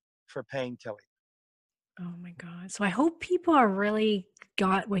for painkilling. Oh my God. So I hope people are really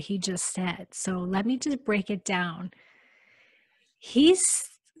got what he just said. So let me just break it down. He's,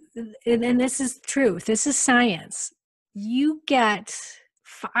 and this is truth, this is science. You get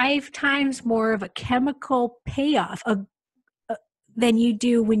 5 times more of a chemical payoff than you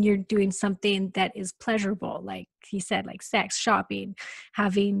do when you're doing something that is pleasurable, like he said, like sex, shopping,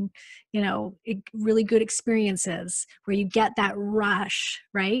 having, really good experiences where you get that rush,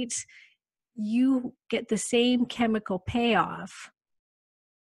 right? You get the same chemical payoff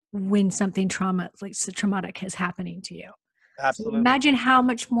when something like so traumatic is happening to you. So Absolutely. imagine how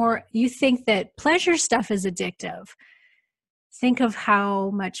much more you think that pleasure stuff is addictive. Think of how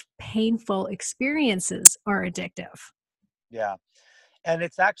much painful experiences are addictive. Yeah. And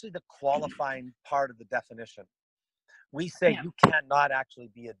it's actually the qualifying part of the definition. We say Yeah. you cannot actually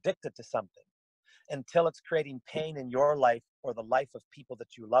be addicted to something until it's creating pain in your life or the life of people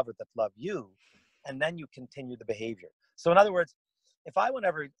that you love or that love you, and then you continue the behavior. So in other words, if I went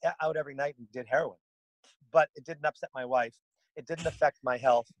out every night and did heroin, but it didn't upset my wife, it didn't affect my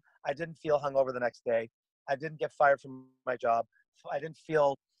health, I didn't feel hungover the next day, I didn't get fired from my job, I didn't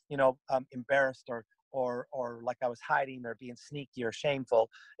feel, embarrassed or like I was hiding or being sneaky or shameful.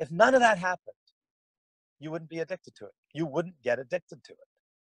 If none of that happened, you wouldn't be addicted to it. You wouldn't get addicted to it.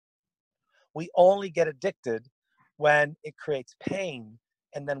 We only get addicted when it creates pain,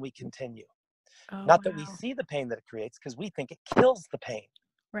 and then we continue. Oh, Not that we wow. see the pain that it creates, because we think it kills the pain.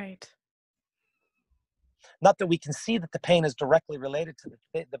 Right. Not that we can see that the pain is directly related to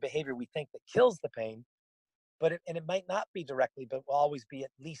the behavior we think that kills the pain, but it might not be directly, but will always be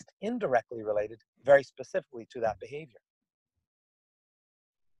at least indirectly related, very specifically to that behavior.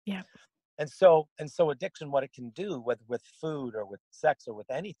 Yeah. And so addiction, what it can do with food or with sex or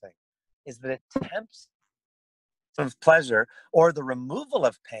with anything, is that it tempts of pleasure or the removal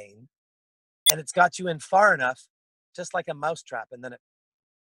of pain, and it's got you in far enough, just like a mousetrap, and then it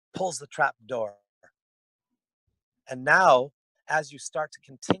pulls the trap door. And now, as you start to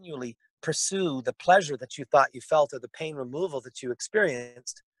continually pursue the pleasure that you thought you felt or the pain removal that you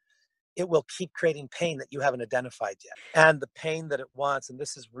experienced, it will keep creating pain that you haven't identified yet. And the pain that it wants, and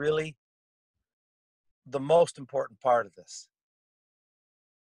this is really the most important part of this,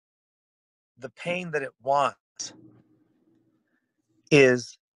 the pain that it wants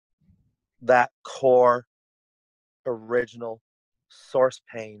is that core, original, source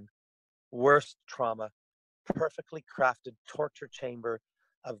pain, worst trauma, perfectly crafted torture chamber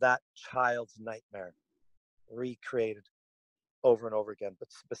of that child's nightmare, recreated over and over again,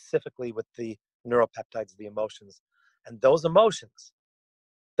 but specifically with the neuropeptides, the emotions. And those emotions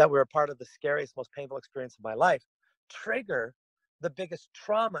that were a part of the scariest, most painful experience of my life trigger the biggest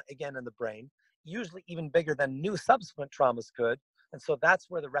trauma again in the brain, usually even bigger than new subsequent traumas could. And so that's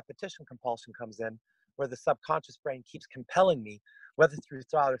where the repetition compulsion comes in, where the subconscious brain keeps compelling me, whether through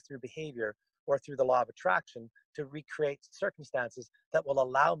thought or through behavior or through the law of attraction, to recreate circumstances that will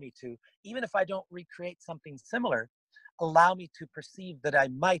allow me to, even if I don't recreate something similar, allow me to perceive that I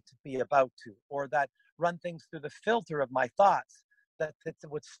might be about to, or that run things through the filter of my thoughts that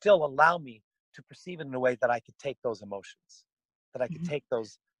would still allow me to perceive it in a way that I could take those emotions, that I could take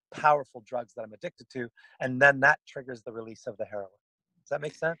those powerful drugs that I'm addicted to, and then that triggers the release of the heroin. Does that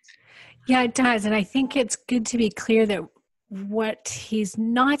make sense? Yeah, it does. And I think it's good to be clear that what he's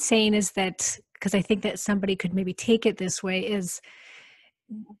not saying is that, because I think that somebody could maybe take it this way, is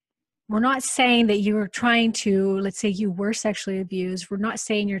we're not saying that you're trying to, let's say you were sexually abused. We're not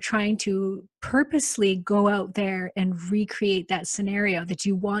saying you're trying to purposely go out there and recreate that scenario that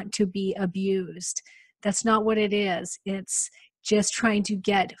you want to be abused. That's not what it is. It's just trying to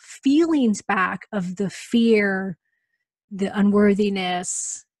get feelings back of the fear, the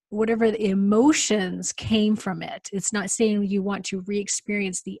unworthiness, whatever the emotions came from it. It's not saying you want to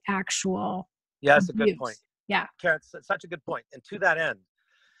re-experience the actual Yeah, that's a good point. abuse. Yeah. Karen, it's such a good point. And to that end,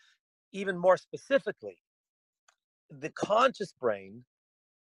 even more specifically, the conscious brain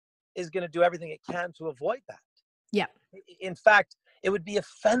is going to do everything it can to avoid that. Yeah. In fact, it would be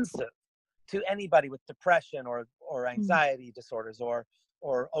offensive to anybody with depression or anxiety disorders or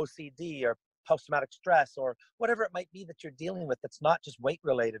OCD or post-traumatic stress or whatever it might be that you're dealing with that's not just weight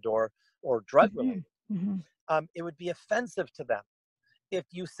related or drug related. It would be offensive to them if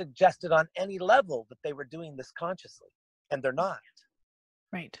you suggested on any level that they were doing this consciously, and they're not.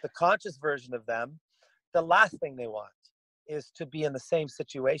 Right. The conscious version of them, the last thing they want is to be in the same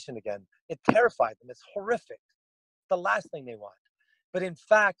situation again. It terrified them. It's horrific. The last thing they want. But in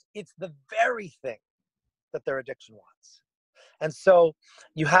fact, it's the very thing that their addiction wants. And so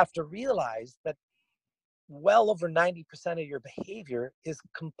you have to realize that well over 90% of your behavior is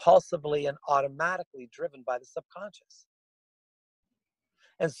compulsively and automatically driven by the subconscious.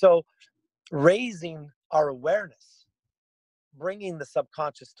 And so raising our awareness, bringing the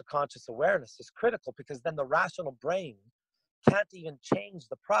subconscious to conscious awareness is critical, because then the rational brain can't even change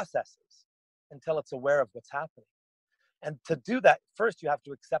the processes until it's aware of what's happening. And to do that, first you have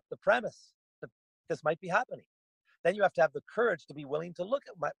to accept the premise that this might be happening. Then you have to have the courage to be willing to look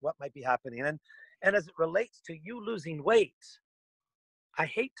at what might be happening. And as it relates to you losing weight, I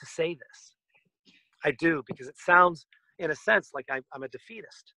hate to say this. I do, because it sounds, in a sense, like I'm a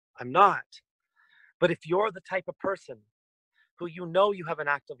defeatist. I'm not. But if you're the type of person who you know you have an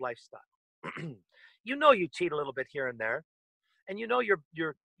active lifestyle, you know you cheat a little bit here and there, and you know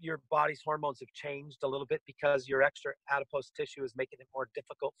your body's hormones have changed a little bit because your extra adipose tissue is making it more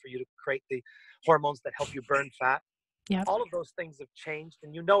difficult for you to create the hormones that help you burn fat. Yeah. All of those things have changed,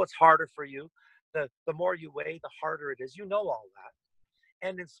 and you know it's harder for you. The more you weigh, the harder it is. You know all that.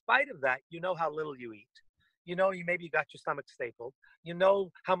 And in spite of that, you know how little you eat. You know, maybe you got your stomach stapled. You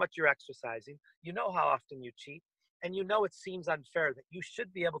know how much you're exercising. You know how often you cheat. And you know it seems unfair that you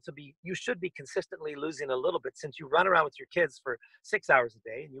should be consistently losing a little bit, since you run around with your kids for 6 hours a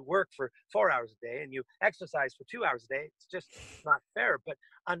day and you work for 4 hours a day and you exercise for 2 hours a day. It's just not fair. But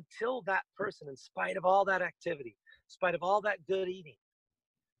until that person, in spite of all that activity, in spite of all that good eating,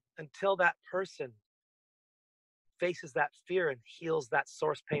 until that person faces that fear and heals that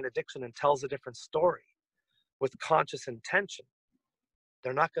source pain addiction and tells a different story with conscious intention,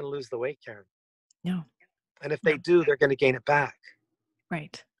 they're not going to lose the weight, Karen. No. And if they do, they're going to gain it back.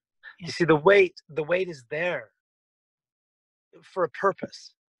 Right. Yeah. You see, the weight is there for a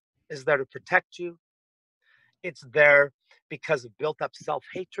purpose. It's there to protect you. It's there because of built up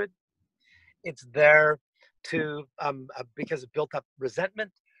self-hatred. It's there because of built up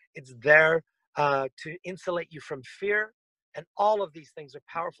resentment. It's there to insulate you from fear. And all of these things are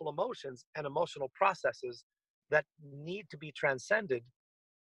powerful emotions and emotional processes that need to be transcended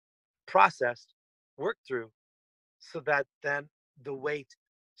processed, worked through, so that then the weight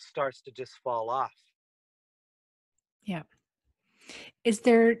starts to just fall off. Yeah.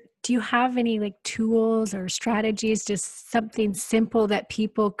 Do you have any like tools or strategies, just something simple that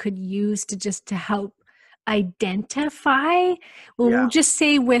people could use to help identify? Well, we'll Yeah. just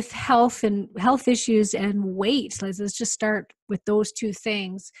say with health issues and weight. Let's just start with those two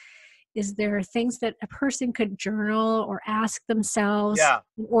things. Is there things that a person could journal or ask themselves Yeah.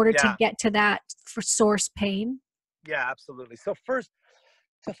 in order to Yeah. get to that for source pain? Yeah, absolutely. So first,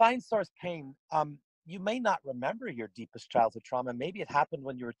 to find source pain, you may not remember your deepest childhood trauma. Maybe it happened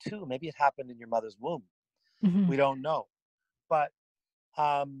when you were 2. Maybe it happened in your mother's womb. Hmm. We don't know. But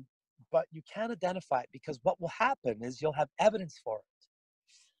um, but you can identify it, because what will happen is you'll have evidence for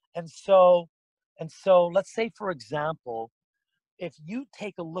it. And so let's say, for example, if you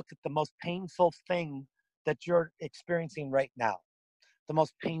take a look at the most painful thing that you're experiencing right now, the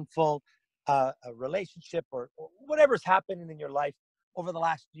most painful a relationship, or whatever's happening in your life over the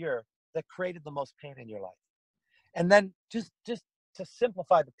last year that created the most pain in your life. And then just to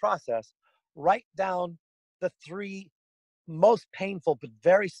simplify the process, write down the 3 most painful but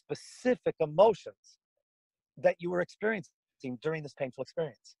very specific emotions that you were experiencing during this painful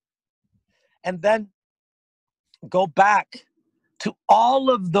experience. And then go back to all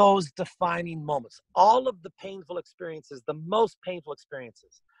of those defining moments, all of the painful experiences, the most painful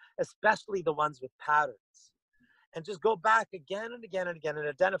experiences, especially the ones with patterns. And just go back again and again and again and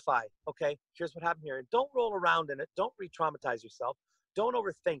identify, okay, here's what happened here. And don't roll around in it. Don't re-traumatize yourself. Don't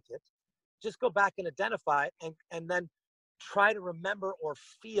overthink it. Just go back and identify it, and then try to remember or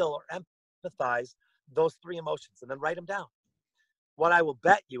feel or empathize those 3 emotions, and then write them down. What I will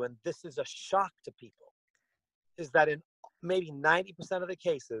bet you, and this is a shock to people, is that in maybe 90% of the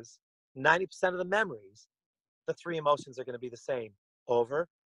cases, 90% of the memories, the 3 emotions are going to be the same over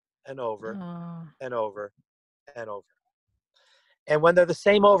and over Oh, and over and over. And when they're the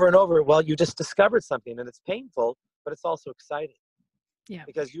same over and over, well, you just discovered something, and it's painful, but it's also exciting, yeah.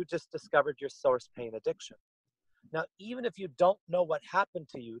 because you just discovered your source pain addiction. Now, even if you don't know what happened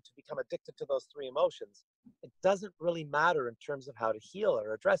to you to become addicted to those 3 emotions, it doesn't really matter in terms of how to heal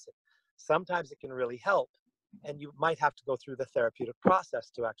or address it. Sometimes it can really help, and you might have to go through the therapeutic process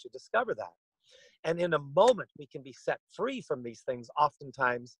to actually discover that. And in a moment, we can be set free from these things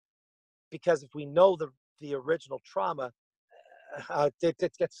oftentimes, because if we know the original trauma,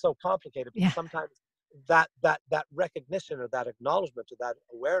 it gets so complicated, because Yeah. sometimes that recognition, or that acknowledgement, or that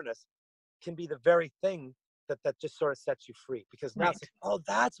awareness can be the very thing that just sort of sets you free. Because now it's Right. like, oh,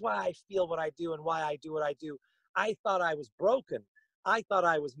 that's why I feel what I do and why I do what I do. I thought I was broken. I thought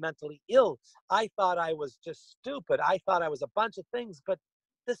I was mentally ill. I thought I was just stupid. I thought I was a bunch of things, but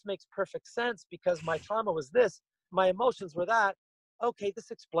this makes perfect sense, because my trauma was this, my emotions were that. Okay, this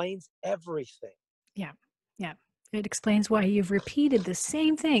explains everything. Yeah. Yeah. It explains why you've repeated the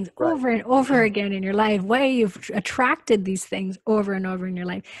same things Right. over and over again in your life, why you've attracted these things over and over in your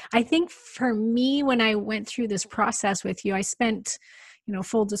life. I think for me, when I went through this process with you, I spent,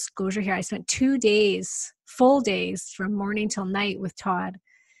 full disclosure here, I spent 2 days, full days from morning till night with Todd,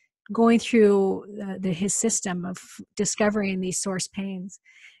 going through his system of discovering these source pains.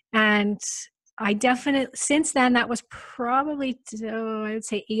 And I definitely, since then, that was probably, I would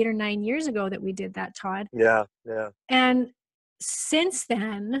say 8 or 9 years ago that we did that, Todd. Yeah. Yeah. And since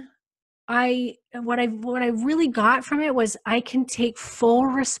then, what I really got from it was I can take full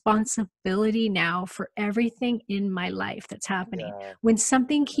responsibility now for everything in my life that's happening. Yeah. When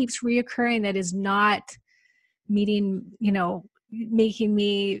something keeps reoccurring that is not meeting, making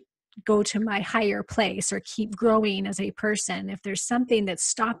me go to my higher place or keep growing as a person, if there's something that's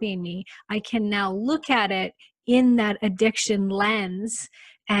stopping me, I can now look at it in that addiction lens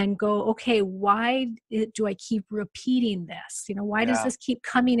and go, okay, why do I keep repeating this? Why does Yeah. this keep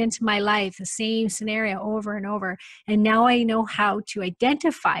coming into my life, the same scenario over and over? And now I know how to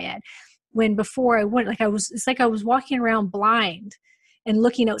identify it. When before I wouldn't, it's like I was walking around blind and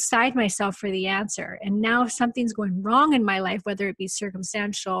looking outside myself for the answer. And now if something's going wrong in my life, whether it be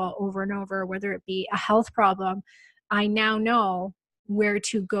circumstantial over and over, whether it be a health problem, I now know where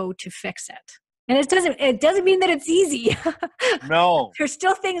to go to fix it. And it doesn't mean that it's easy. No. There's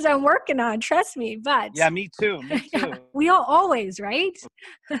still things I'm working on, trust me, but Yeah, me too. Me yeah, too. we all always, right?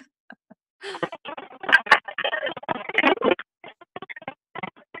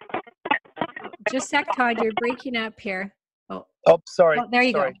 Just a sec, Todd, you're breaking up here. Oh, Oh, sorry. oh, there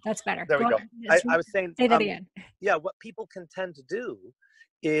you go. Sorry. That's better. There we Go go. on. I was saying, Say that again. yeah, what people can tend to do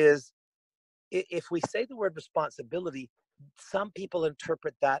is, if we say the word responsibility, some people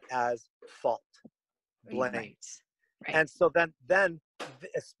interpret that as fault, blame. Right. Right. And so then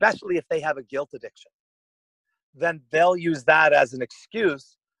especially if they have a guilt addiction, then they'll use that as an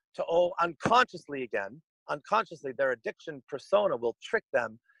excuse to, unconsciously their addiction persona will trick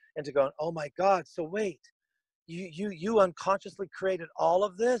them into going, oh my God, so wait, you unconsciously created all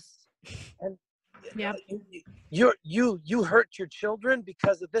of this, and Yep. you hurt your children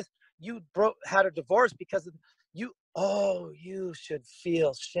because of this. You had a divorce because of you. Oh, you should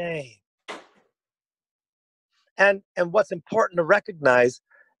feel shame. And what's important to recognize,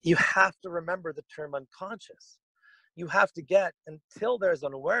 you have to remember the term unconscious. You have to get, until there's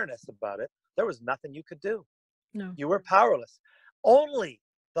an awareness about it, there was nothing you could do. No. You were powerless. Only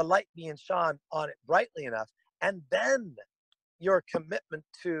the light being shone on it brightly enough, and then your commitment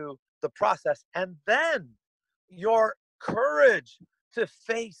to the process, and then your courage to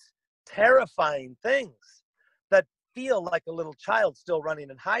face terrifying things that feel like a little child still running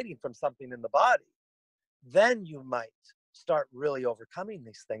and hiding from something in the body. Then you might start really overcoming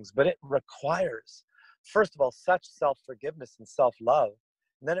these things. But it requires, first of all, such self-forgiveness and self-love.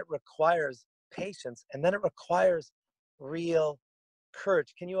 And then it requires patience. And then it requires real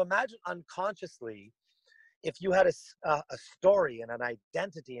courage. Can you imagine unconsciously if you had a story and an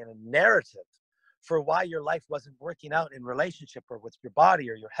identity and a narrative for why your life wasn't working out in relationship or with your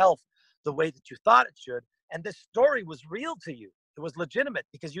body or your health the way that you thought it should, and this story was real to you, it was legitimate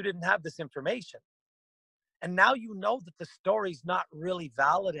because you didn't have this information, and now you know that the story's not really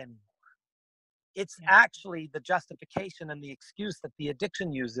valid anymore. It's actually the justification and the excuse that the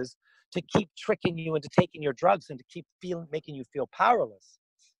addiction uses to keep tricking you into taking your drugs and to keep making you feel powerless.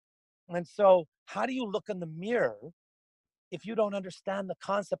 And so how do you look in the mirror if you don't understand the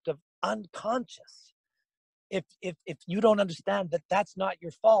concept of unconscious? If you don't understand that that's not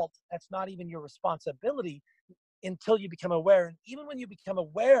your fault, that's not even your responsibility until you become aware. And even when you become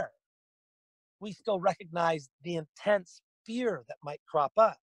aware, we still recognize the intense fear that might crop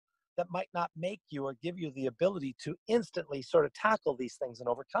up, that might not make you or give you the ability to instantly sort of tackle these things and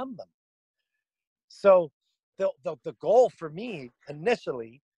overcome them. So the goal for me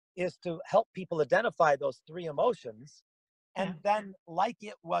initially is to help people identify those three emotions, and then, like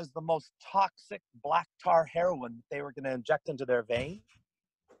it was the most toxic black tar heroin they were going to inject into their vein,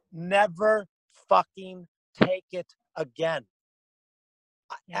 never fucking take it again.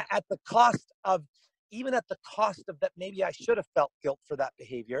 At the cost of, even at the cost of that, maybe I should have felt guilt for that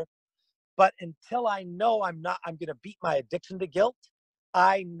behavior. But until I know I'm going to beat my addiction to guilt,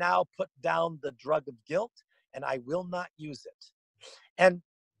 I now put down the drug of guilt and I will not use it. And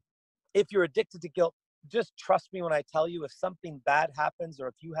if you're addicted to guilt, just trust me when I tell you, if something bad happens or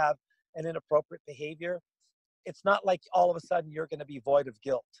if you have an inappropriate behavior, it's not like all of a sudden you're going to be void of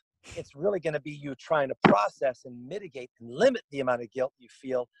guilt. It's really going to be you trying to process and mitigate and limit the amount of guilt you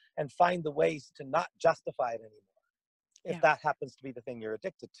feel and find the ways to not justify it anymore, if that happens to be the thing you're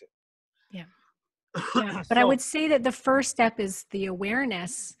addicted to. Yeah. Yeah. But I would say that the first step is the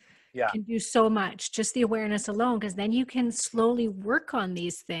awareness. Can do so much, just the awareness alone, because then you can slowly work on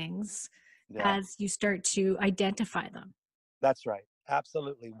these things as you start to identify them. That's right.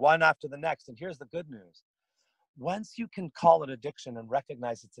 Absolutely. One after the next. And here's the good news. Once you can call it addiction and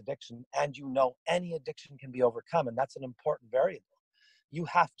recognize it's addiction, and you know any addiction can be overcome, and that's an important variable. You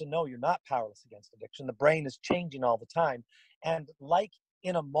have to know you're not powerless against addiction. The brain is changing all the time. And like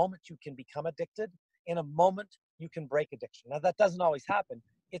in a moment you can become addicted, in a moment you can break addiction. Now that doesn't always happen.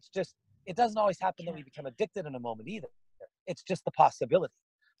 It's just, it doesn't always happen that we become addicted in a moment either. It's just the possibility.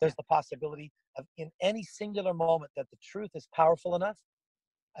 There's the possibility of, in any singular moment, that the truth is powerful enough,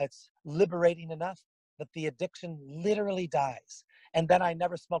 it's liberating enough, that the addiction literally dies. And then I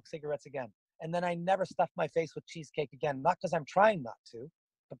never smoke cigarettes again. And then I never stuff my face with cheesecake again, not because I'm trying not to,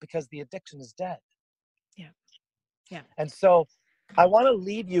 but because the addiction is dead. Yeah. Yeah. And so I want to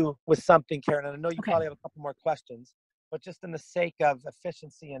leave you with something, Karen, and I know you probably have a couple more questions, but just in the sake of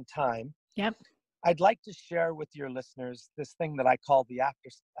efficiency and time, I'd like to share with your listeners this thing that I call the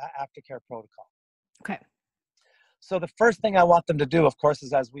aftercare protocol. Okay. So the first thing I want them to do, of course,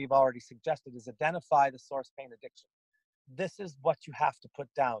 is, as we've already suggested, is identify the source pain addiction. This is what you have to put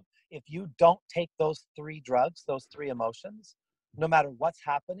down. If you don't take those three drugs, those three emotions, no matter what's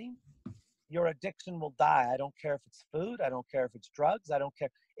happening, your addiction will die. I don't care if it's food. I don't care if it's drugs. I don't care.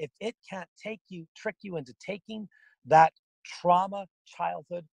 If it can't trick you into taking that trauma,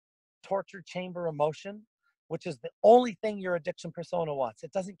 childhood, torture chamber emotion, which is the only thing your addiction persona wants.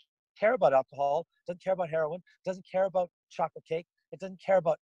 It doesn't care about alcohol, doesn't care about heroin, doesn't care about chocolate cake. It doesn't care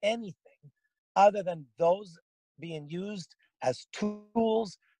about anything other than those being used as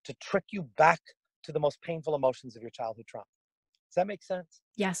tools to trick you back to the most painful emotions of your childhood trauma. Does that make sense?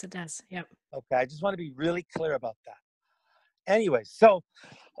 Yes, it does. Yep. Okay, I just want to be really clear about that. Anyway, so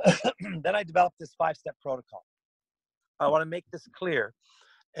then I developed this 5-step protocol. I want to make this clear.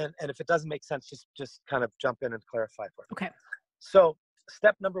 And if it doesn't make sense, just kind of jump in and clarify for me. Okay. So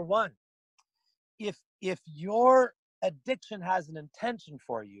step number 1, if your addiction has an intention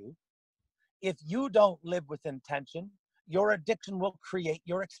for you, if you don't live with intention, your addiction will create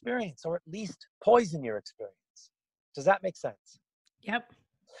your experience, or at least poison your experience. Does that make sense? Yep.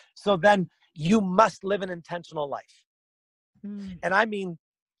 So then you must live an intentional life. Mm. And I mean,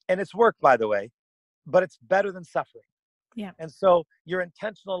 and it's work, by the way, but it's better than suffering. Yeah. And so your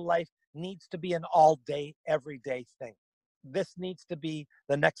intentional life needs to be an all day, everyday thing. This needs to be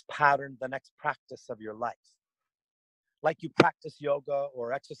the next pattern, the next practice of your life. Like you practice yoga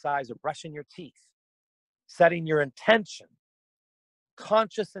or exercise or brushing your teeth, setting your intention,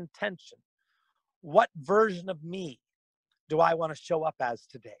 conscious intention. What version of me do I want to show up as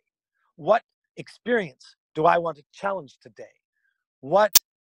today? What experience do I want to challenge today? What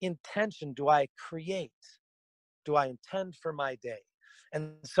intention do I create? Do I intend for my day?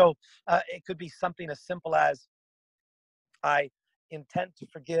 And so it could be something as simple as I intend to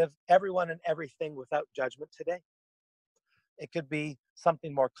forgive everyone and everything without judgment today. It could be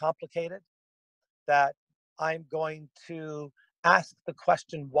something more complicated, that I'm going to ask the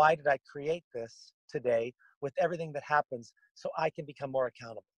question, why did I create this today with everything that happens, so I can become more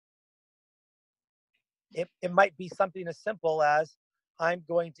accountable. It might be something as simple as I'm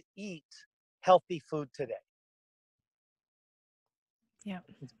going to eat healthy food today. Yeah.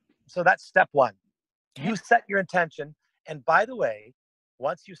 So that's step 1. Okay. You set your intention. And by the way,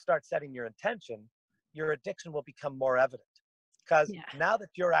 once you start setting your intention, your addiction will become more evident. Because now that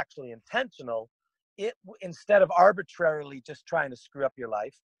you're actually intentional, it, instead of arbitrarily just trying to screw up your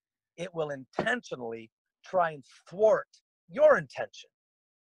life, it will intentionally try and thwart your intention.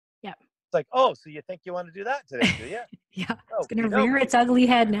 Yeah. It's like, oh, so you think you want to do that today, do you? Yeah. Oh, It's going to rear its ugly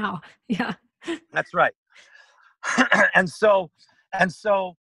head now. Yeah. That's right. and so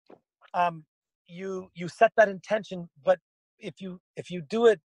you set that intention, but if you do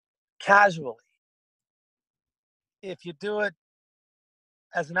it casually, if you do it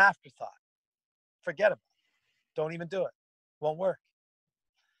as an afterthought, forget about it. Don't even do it. Won't work.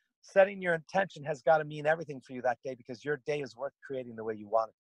 Setting your intention has got to mean everything for you that day, because your day is worth creating the way you want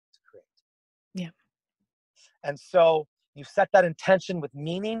it to create. Yeah. And so you set that intention with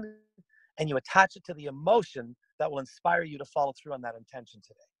meaning, and you attach it to the emotion that will inspire you to follow through on that intention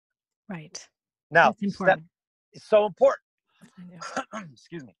today. Right. Now, That's important. It's so important.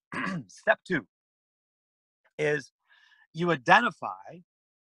 Excuse me. Step 2 is you identify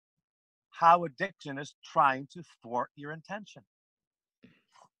how addiction is trying to thwart your intention.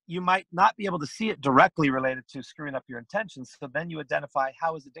 You might not be able to see it directly related to screwing up your intentions. So then you identify,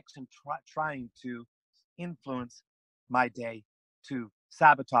 how is addiction trying to influence my day, to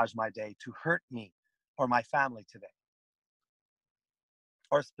sabotage my day, to hurt me or my family today?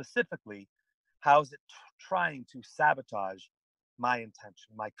 Or specifically, how is it trying to sabotage my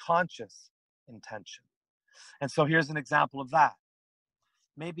intention, my conscious intention? And so here's an example of that.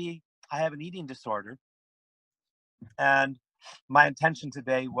 Maybe I have an eating disorder, and my intention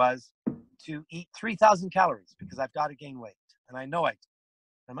today was to eat 3,000 calories because I've got to gain weight. And I know I do.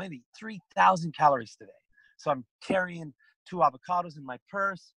 I'm going to eat 3,000 calories today. So I'm carrying 2 avocados in my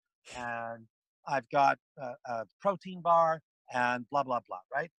purse, and I've got a protein bar and blah, blah, blah,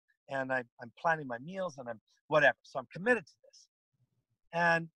 right? And I'm planning my meals, and I'm whatever. So I'm committed to this.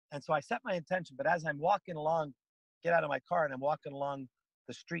 And so I set my intention, but as I'm walking along, get out of my car, and I'm walking along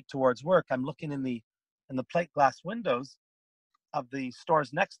the street towards work, I'm looking in the plate glass windows of the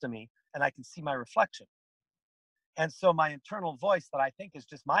stores next to me, and I can see my reflection. And so my internal voice, that I think is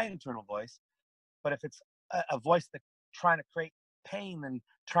just my internal voice, but if it's a voice that's trying to create pain and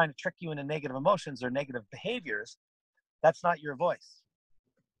trying to trick you into negative emotions or negative behaviors, that's not your voice.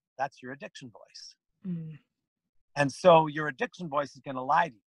 That's your addiction voice. Mm. And so your addiction voice is going to lie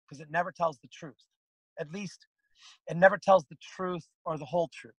to you, because it never tells the truth. At least it never tells the truth or the whole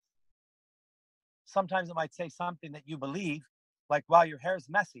truth. Sometimes it might say something that you believe, like, wow, your hair is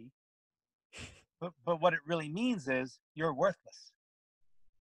messy. But what it really means is you're worthless.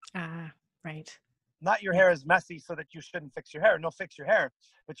 Right. Not your hair is messy so that you shouldn't fix your hair. No, fix your hair,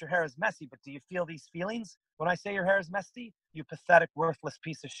 but your hair is messy. But do you feel these feelings when I say your hair is messy? You pathetic, worthless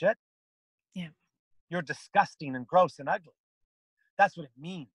piece of shit. Yeah. You're disgusting and gross and ugly. That's what it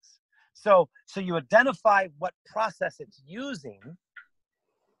means. So you identify what process it's using.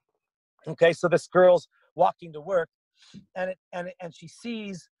 Okay, so this girl's walking to work, and she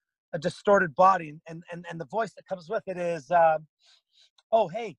sees a distorted body, and the voice that comes with it is, oh,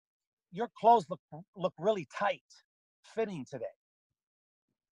 hey, your clothes look really tight. fitting today.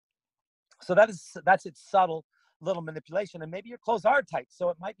 So that's its subtle little manipulation. And maybe your clothes are tight, so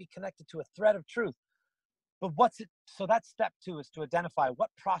it might be connected to a thread of truth. But so that's step 2, is to identify what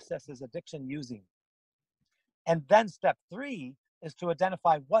process is addiction using. And then step 3 is to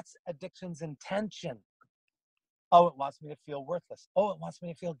identify what's addiction's intention. Oh, it wants me to feel worthless. Oh, it wants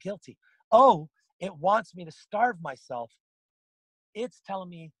me to feel guilty. Oh, it wants me to starve myself. It's telling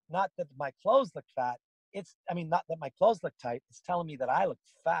me not that my clothes look fat. Not that my clothes look tight. It's telling me that I look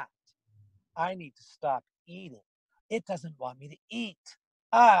fat. I need to stop eating. It doesn't want me to eat.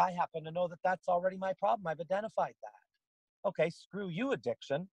 I happen to know that that's already my problem. I've identified that. Okay, screw you,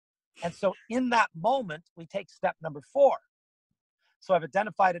 addiction. And so in that moment, we take step number 4. So I've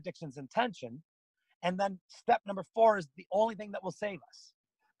identified addiction's intention. And then step number 4 is the only thing that will save us.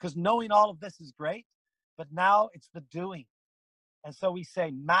 Because knowing all of this is great, but now it's the doing. And so we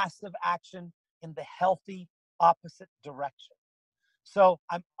say massive action in the healthy opposite direction. So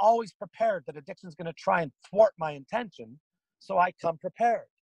I'm always prepared that addiction is going to try and thwart my intention. So I come prepared.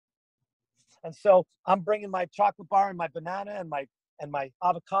 And so I'm bringing my chocolate bar and my banana and my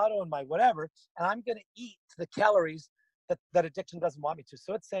avocado and my whatever, and I'm going to eat the calories that addiction doesn't want me to.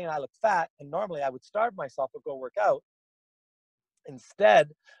 So it's saying I look fat, and normally I would starve myself or go work out.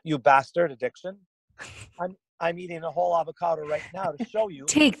 Instead, you bastard addiction, I'm eating a whole avocado right now to show you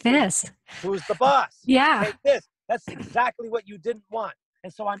Take this. who's the boss. Yeah. Take this. That's exactly what you didn't want.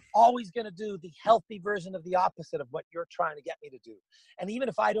 And so I'm always going to do the healthy version of the opposite of what you're trying to get me to do. And even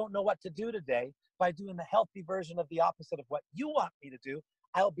if I don't know what to do today, by doing the healthy version of the opposite of what you want me to do,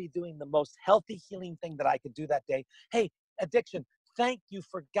 I'll be doing the most healthy healing thing that I could do that day. Hey, addiction, thank you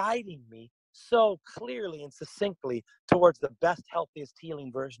for guiding me so clearly and succinctly towards the best, healthiest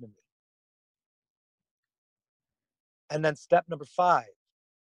healing version of me. And then step number 5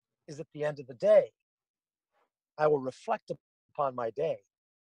 is at the end of the day, I will reflect upon my day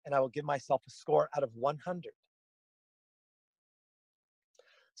and I will give myself a score out of 100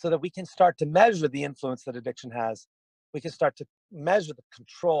 so that we can start to measure the influence that addiction has. We can start to measure the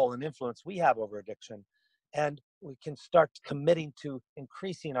control and influence we have over addiction. And we can start committing to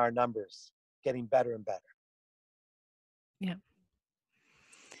increasing our numbers, getting better and better. Yeah.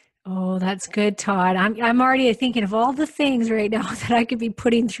 Oh, that's good, Todd. I'm already thinking of all the things right now that I could be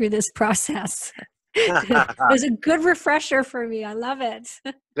putting through this process. It was a good refresher for me. I love it.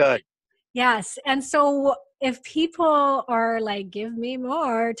 Good. Yes. And so if people are like, give me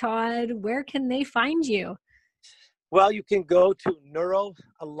more, Todd, where can they find you? Well, you can go to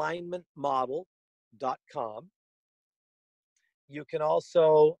neuroalignmentmodel.com. You can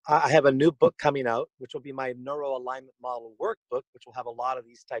also, I have a new book coming out, which will be my neuro alignment model workbook, which will have a lot of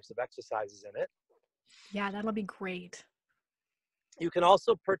these types of exercises in it. Yeah, that'll be great. You can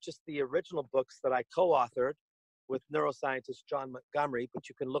also purchase the original books that I co-authored with neuroscientist John Montgomery, but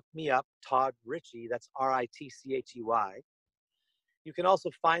you can look me up, Todd Ritchie, that's Ritchey. You can also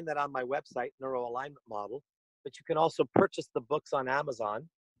find that on my website, Neuro Alignment Model, but you can also purchase the books on Amazon.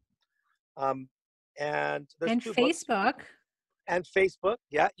 And there's and 2 Facebook. Books. And Facebook,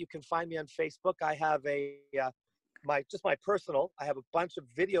 yeah, you can find me on Facebook. I have my personal. I have a bunch of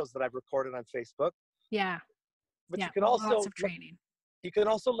videos that I've recorded on Facebook. Yeah, But yeah, you can lots of training. You can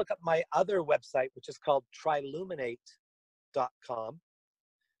also look up my other website, which is called triluminate.com.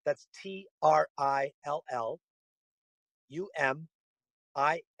 That's TRILLUMIN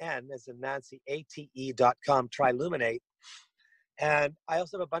as in Nancy, ATE.com, Triluminate. And I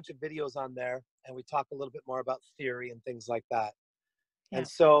also have a bunch of videos on there, and we talk a little bit more about theory and things like that. Yeah. And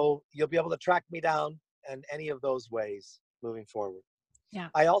so you'll be able to track me down in any of those ways moving forward. Yeah.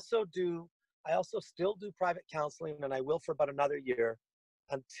 I also still do private counseling, and I will for about another year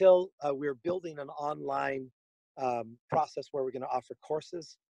until we're building an online process where we're going to offer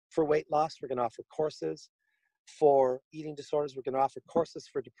courses for weight loss. We're going to offer courses for eating disorders. We're going to offer courses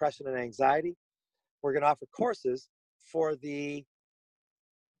for depression and anxiety. We're going to offer courses for the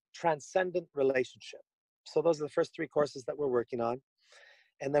transcendent relationship. So those are the first 3 courses that we're working on.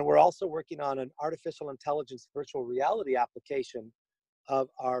 And then we're also working on an artificial intelligence virtual reality application of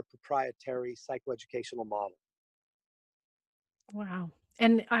our proprietary psychoeducational model. Wow.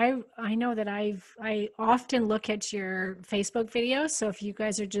 And I know that I often look at your Facebook videos. So if you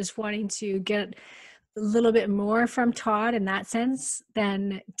guys are just wanting to get a little bit more from Todd in that sense,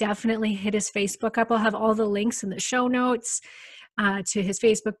 then definitely hit his Facebook up. I'll have all the links in the show notes to his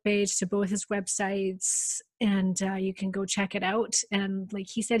Facebook page, to both his websites, and you can go check it out. And like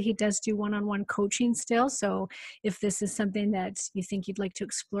he said, he does do one-on-one coaching still. So if this is something that you think you'd like to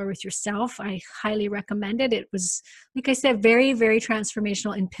explore with yourself, I highly recommend it. It was, like I said, very, very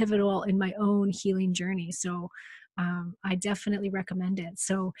transformational and pivotal in my own healing journey. So I definitely recommend it.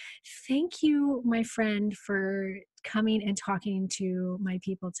 So thank you, my friend, for coming and talking to my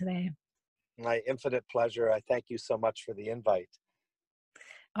people today. My infinite pleasure. I thank you so much for the invite.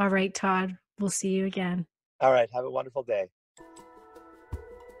 All right, Todd, we'll see you again. All right. Have a wonderful day.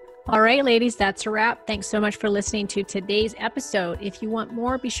 All right, ladies, that's a wrap. Thanks so much for listening to today's episode. If you want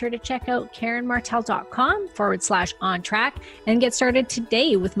more, be sure to check out KarenMartel.com/on track and get started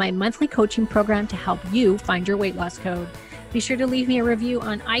today with my monthly coaching program to help you find your weight loss code. Be sure to leave me a review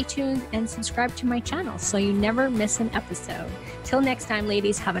on iTunes and subscribe to my channel so you never miss an episode. Till next time,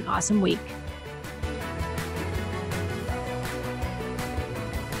 ladies, have an awesome week.